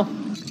 no.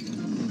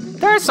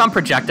 There are some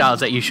projectiles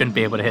that you shouldn't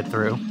be able to hit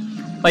through.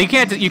 Like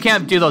you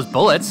can't do those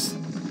bullets.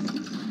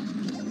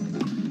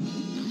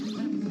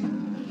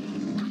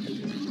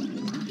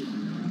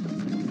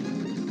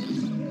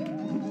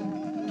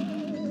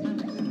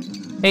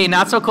 Hey,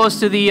 not so close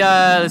to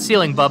the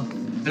ceiling, bub. I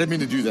didn't mean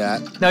to do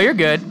that. No, you're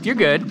good. You're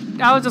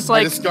good. I was just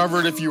like... I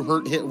discovered if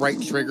you hit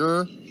right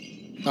trigger,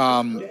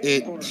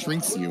 it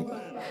shrinks you.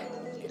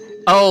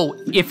 Oh,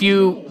 if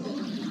you...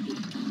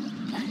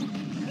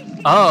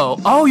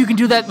 Oh, you can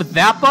do that with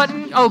that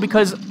button? Oh,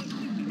 because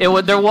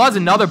there was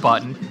another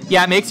button.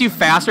 Yeah, it makes you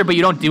faster, but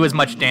you don't do as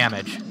much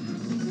damage.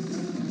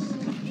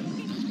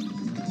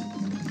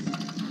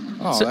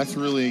 Oh, so, that's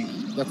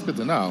good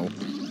to know.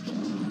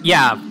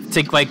 Yeah,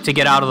 to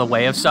get out of the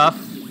way of stuff.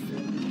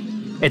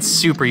 It's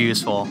super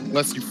useful.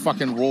 Unless you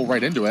fucking roll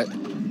right into it.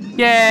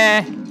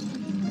 Yeah.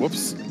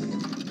 Whoops.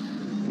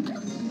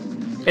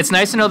 It's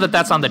nice to know that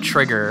that's on the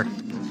trigger.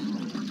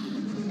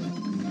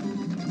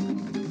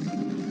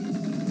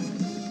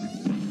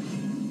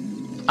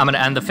 I'm gonna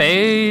end the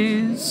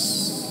phase.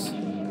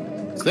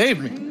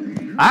 Save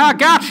me. I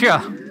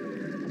gotcha.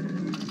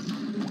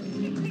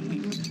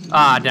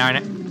 Ah, darn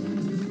it.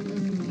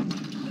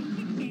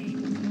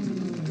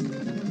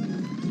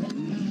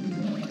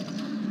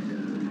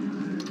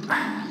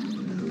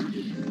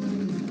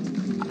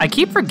 I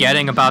keep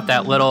forgetting about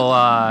that little,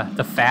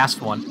 the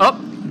fast one. Oh!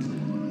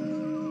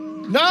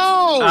 No!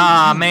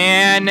 Aw,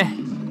 man.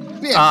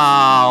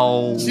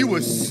 Oh. She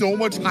was so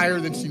much higher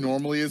than she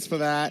normally is for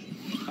that.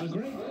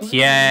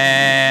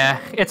 Yeah,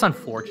 it's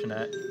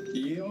unfortunate.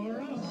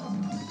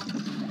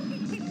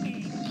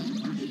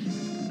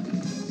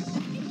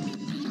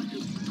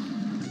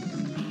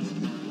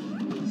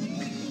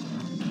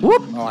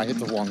 Whoop! Oh, I hit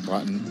the wrong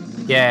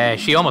button. Yeah,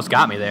 she almost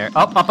got me there.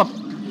 Up, up, up.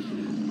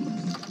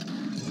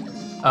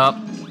 Up.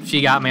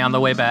 She got me on the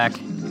way back.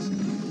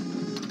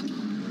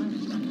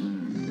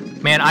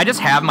 Man, I just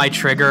have my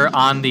trigger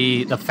on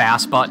the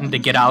fast button to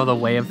get out of the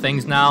way of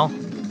things now.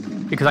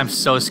 Because I'm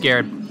so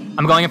scared.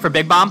 I'm going in for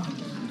Big Bomb.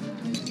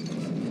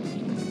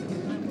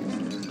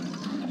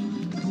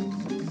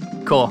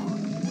 Cool.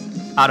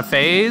 Out of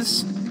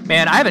phase.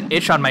 Man, I have an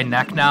itch on my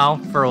neck now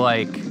for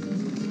like...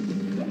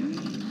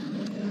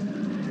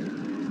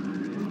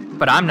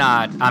 But I'm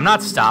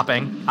not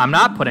stopping. I'm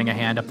not putting a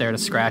hand up there to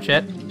scratch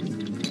it.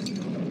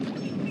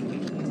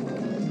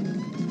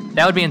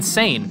 That would be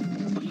insane.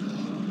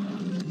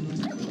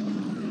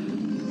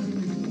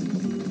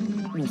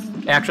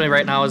 Actually,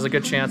 right now is a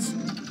good chance.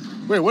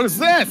 Wait, what is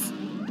this?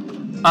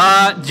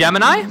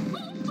 Gemini?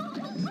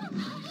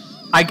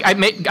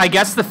 I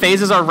guess the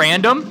phases are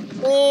random.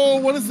 Oh,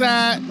 what is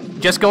that?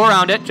 Just go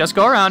around it. Just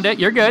go around it.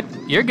 You're good.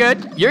 You're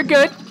good. You're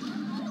good.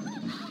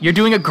 You're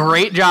doing a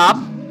great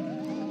job.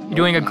 You're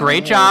doing a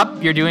great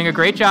job. You're doing a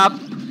great job.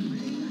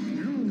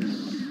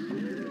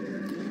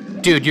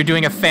 Dude, you're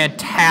doing a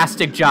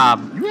fantastic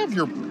job. You have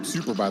your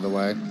super, by the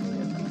way.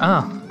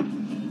 Oh.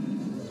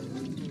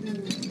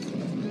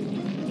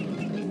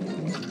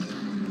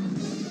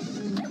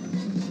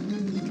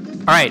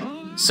 All right,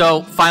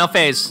 so final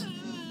phase.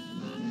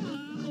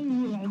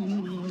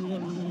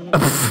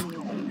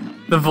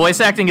 The voice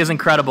acting is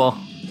incredible.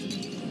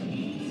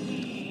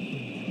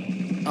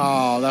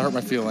 Oh, that hurt my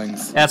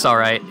feelings. That's all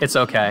right. It's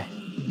okay.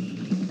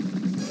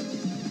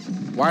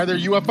 Why are there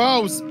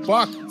UFOs?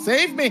 Fuck,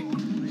 save me.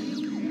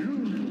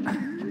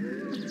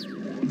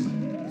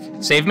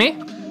 Save me?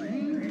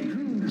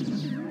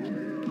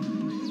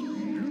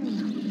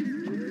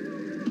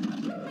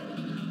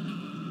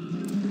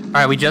 All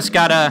right, we just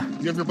gotta...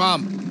 You have your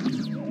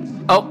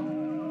bomb. Oh.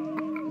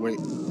 Wait.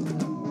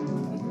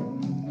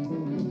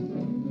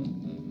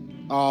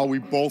 Oh, we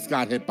both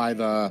got hit by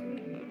the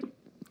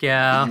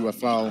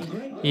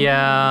UFO.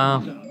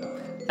 Yeah.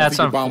 That's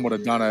your bomb would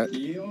have done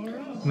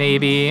it.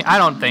 Maybe. I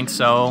don't think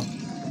so.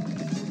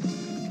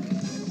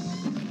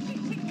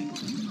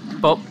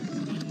 Well,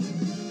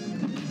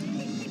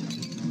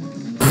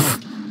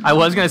 I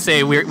was gonna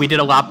say we did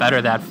a lot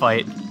better that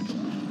fight.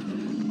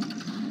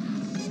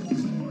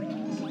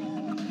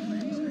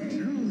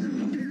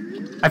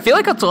 I feel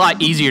like it's a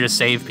lot easier to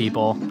save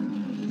people.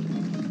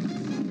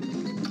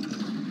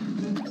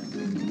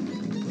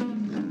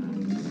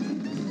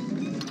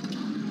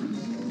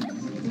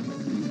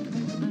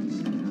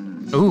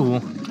 Ooh.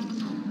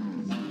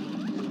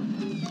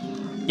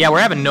 Yeah, we're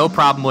having no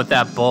problem with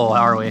that bull,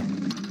 are we?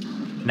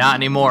 Not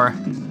anymore.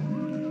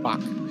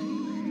 Fuck.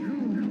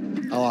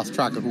 I lost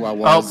track of who I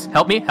was. Oh,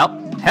 help me.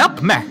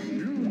 Help me.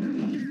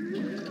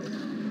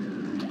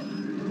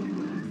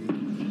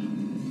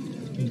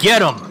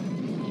 Get him.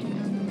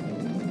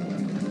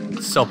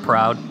 So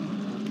proud.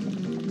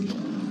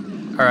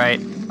 All right.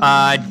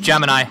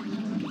 Gemini. Yep.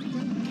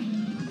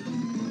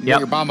 Yep.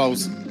 Your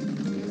bombos.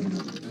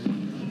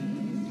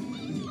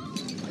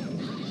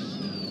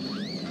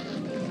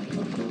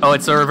 Oh,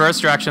 it's the reverse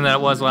direction that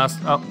it was last.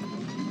 Oh.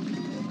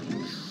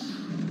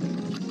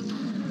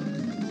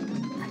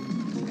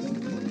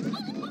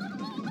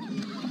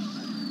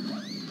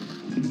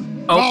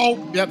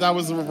 Oh, yep, that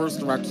was the reverse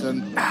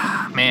direction.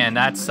 Man,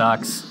 that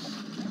sucks.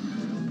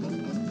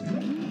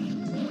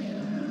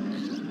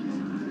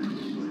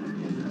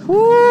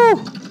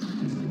 Woo!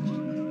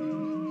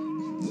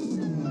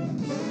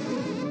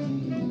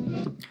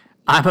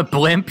 I'm a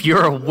blimp,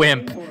 you're a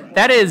wimp.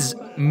 That is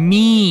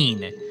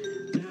mean.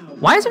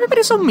 Why is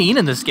everybody so mean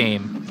in this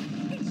game?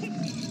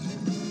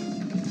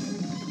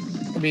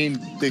 I mean,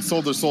 they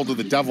sold their soul to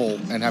the devil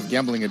and have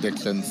gambling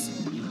addictions.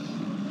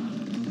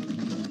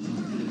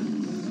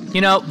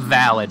 You know,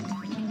 valid.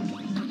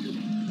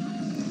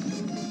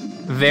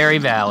 Very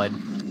valid.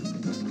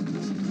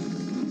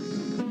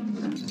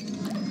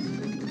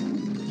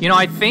 You know,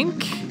 I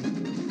think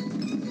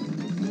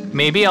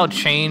maybe I'll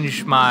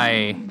change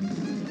my...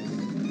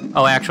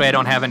 Oh, actually, I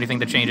don't have anything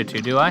to change it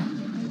to, do I?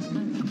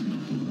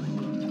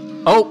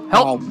 Oh,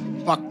 help! Oh,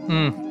 fuck.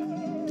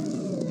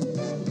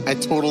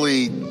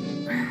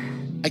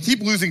 I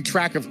keep losing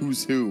track of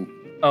who's who.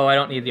 Oh, I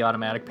don't need the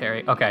automatic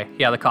parry. Okay,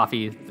 yeah, the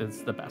coffee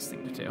is the best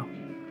thing to do.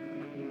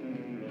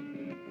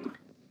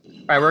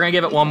 All right, we're gonna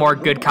give it one more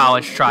good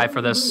college try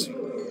for this,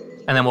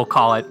 and then we'll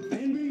call it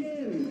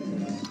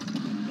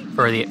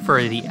for the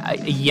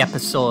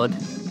episode.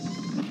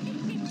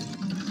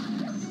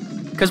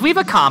 Because we've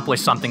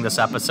accomplished something this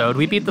episode.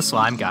 We beat the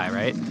slime guy,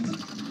 right? I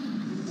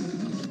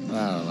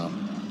don't know.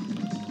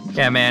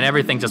 Yeah, man,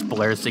 everything just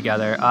blurs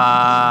together.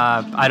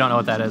 I don't know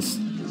what that is.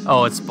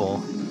 Oh, it's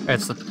bull.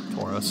 It's the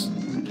Tauros.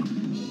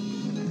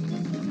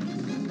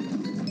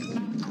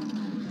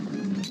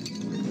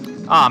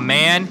 Aw,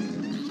 man.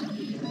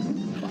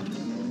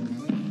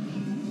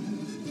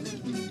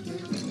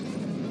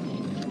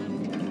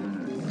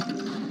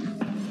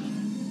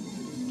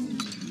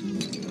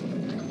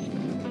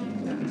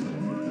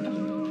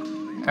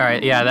 All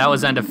right, yeah, that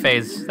was end of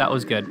phase. That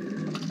was good.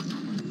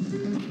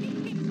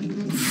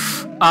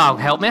 Oh,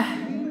 help me.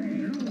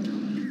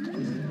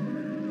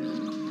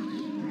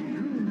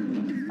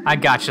 I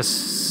gotcha.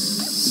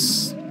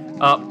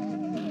 Oh,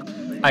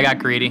 I got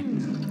greedy.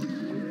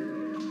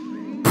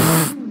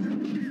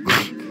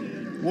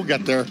 We'll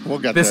get there. We'll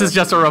get there. This is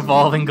just a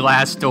revolving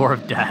glass door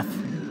of death.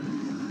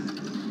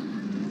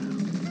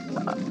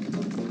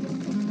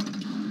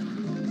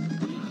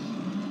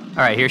 All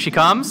right, here she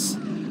comes.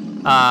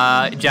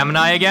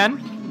 Gemini again.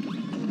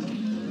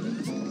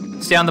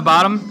 Stay on the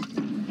bottom.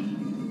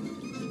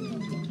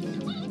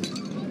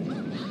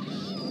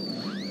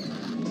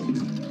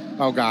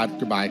 Oh, God.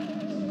 Goodbye.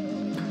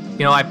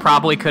 You know, I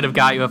probably could have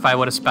got you if I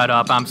would have sped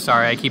up. I'm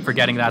sorry. I keep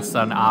forgetting that's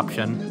an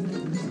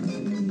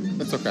option.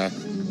 It's okay.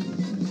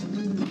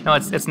 No,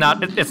 it's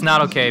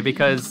not okay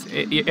because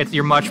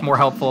you're much more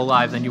helpful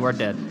alive than you are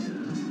dead.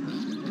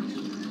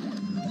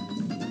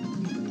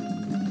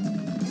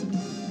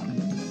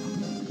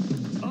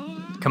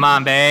 Come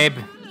on, babe.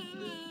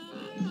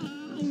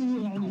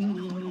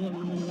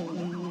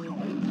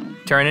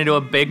 Turn into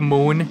a big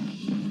moon.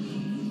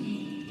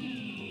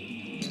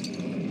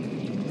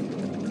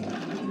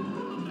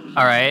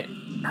 All right,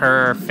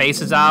 her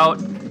face is out.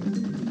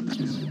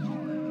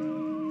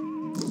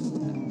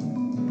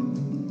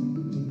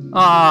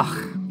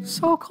 Oh,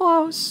 so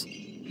close.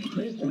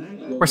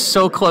 We're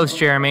so close,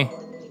 Jeremy.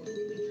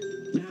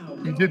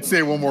 You did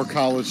say one more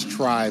college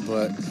try,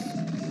 but...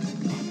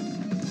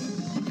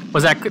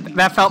 Was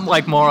that felt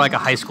like more like a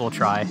high school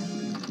try?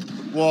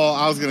 Well,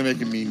 I was gonna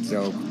make a mean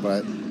joke,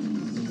 but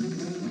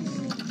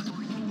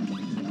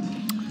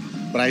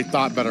I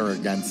thought better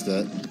against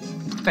it.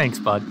 Thanks,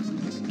 bud.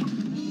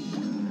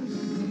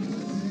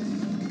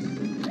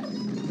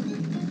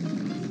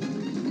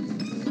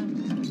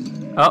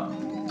 Oh.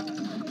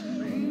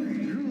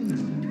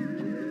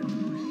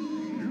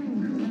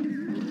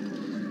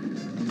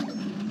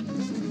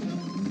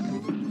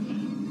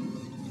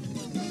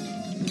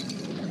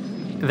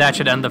 That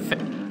should end the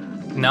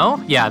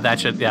no? Yeah, that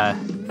should, yeah.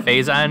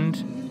 Phase end.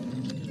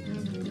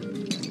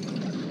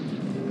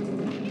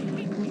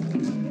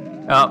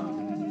 Oh,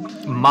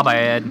 my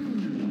bad.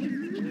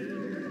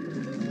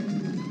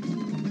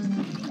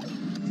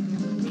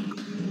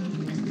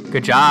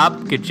 Good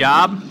job, good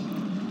job.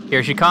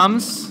 Here she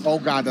comes. Oh,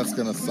 God, that's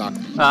gonna suck.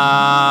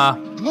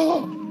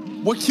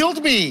 What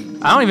killed me?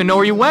 I don't even know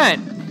where you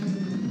went.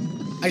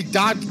 I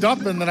dodged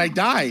up and then I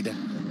died.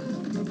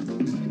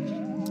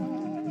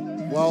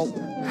 Well...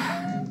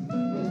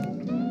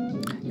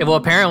 Yeah, well,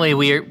 apparently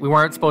we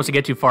weren't supposed to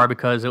get too far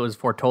because it was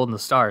foretold in the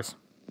stars.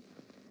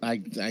 I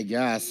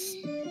guess.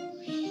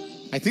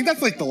 I think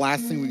that's like the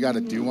last thing we got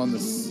to do on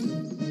this.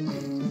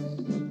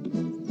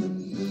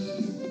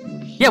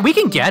 Yeah, we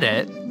can get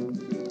it.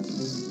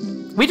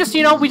 We just,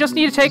 we just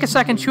need to take a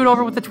second, shoot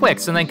over with the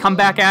Twix, and then come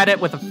back at it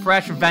with a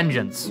fresh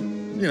vengeance.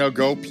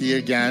 Go pee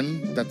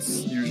again.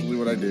 That's usually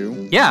what I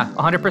do. Yeah,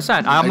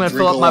 100%. I'm gonna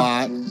fill up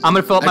my. I'm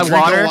gonna fill up my I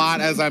drink water. a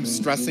lot as I'm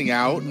stressing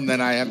out, and then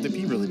I have to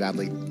pee really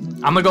badly.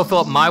 I'm gonna go fill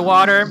up my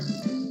water.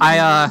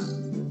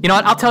 You know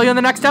what? I'll tell you in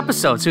the next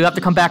episode. So you have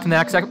to come back in the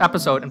next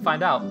episode and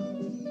find out.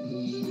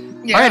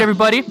 Yeah. All right,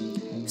 everybody.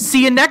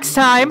 See you next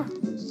time.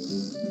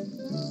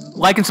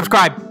 Like and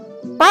subscribe.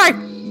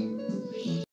 Bye.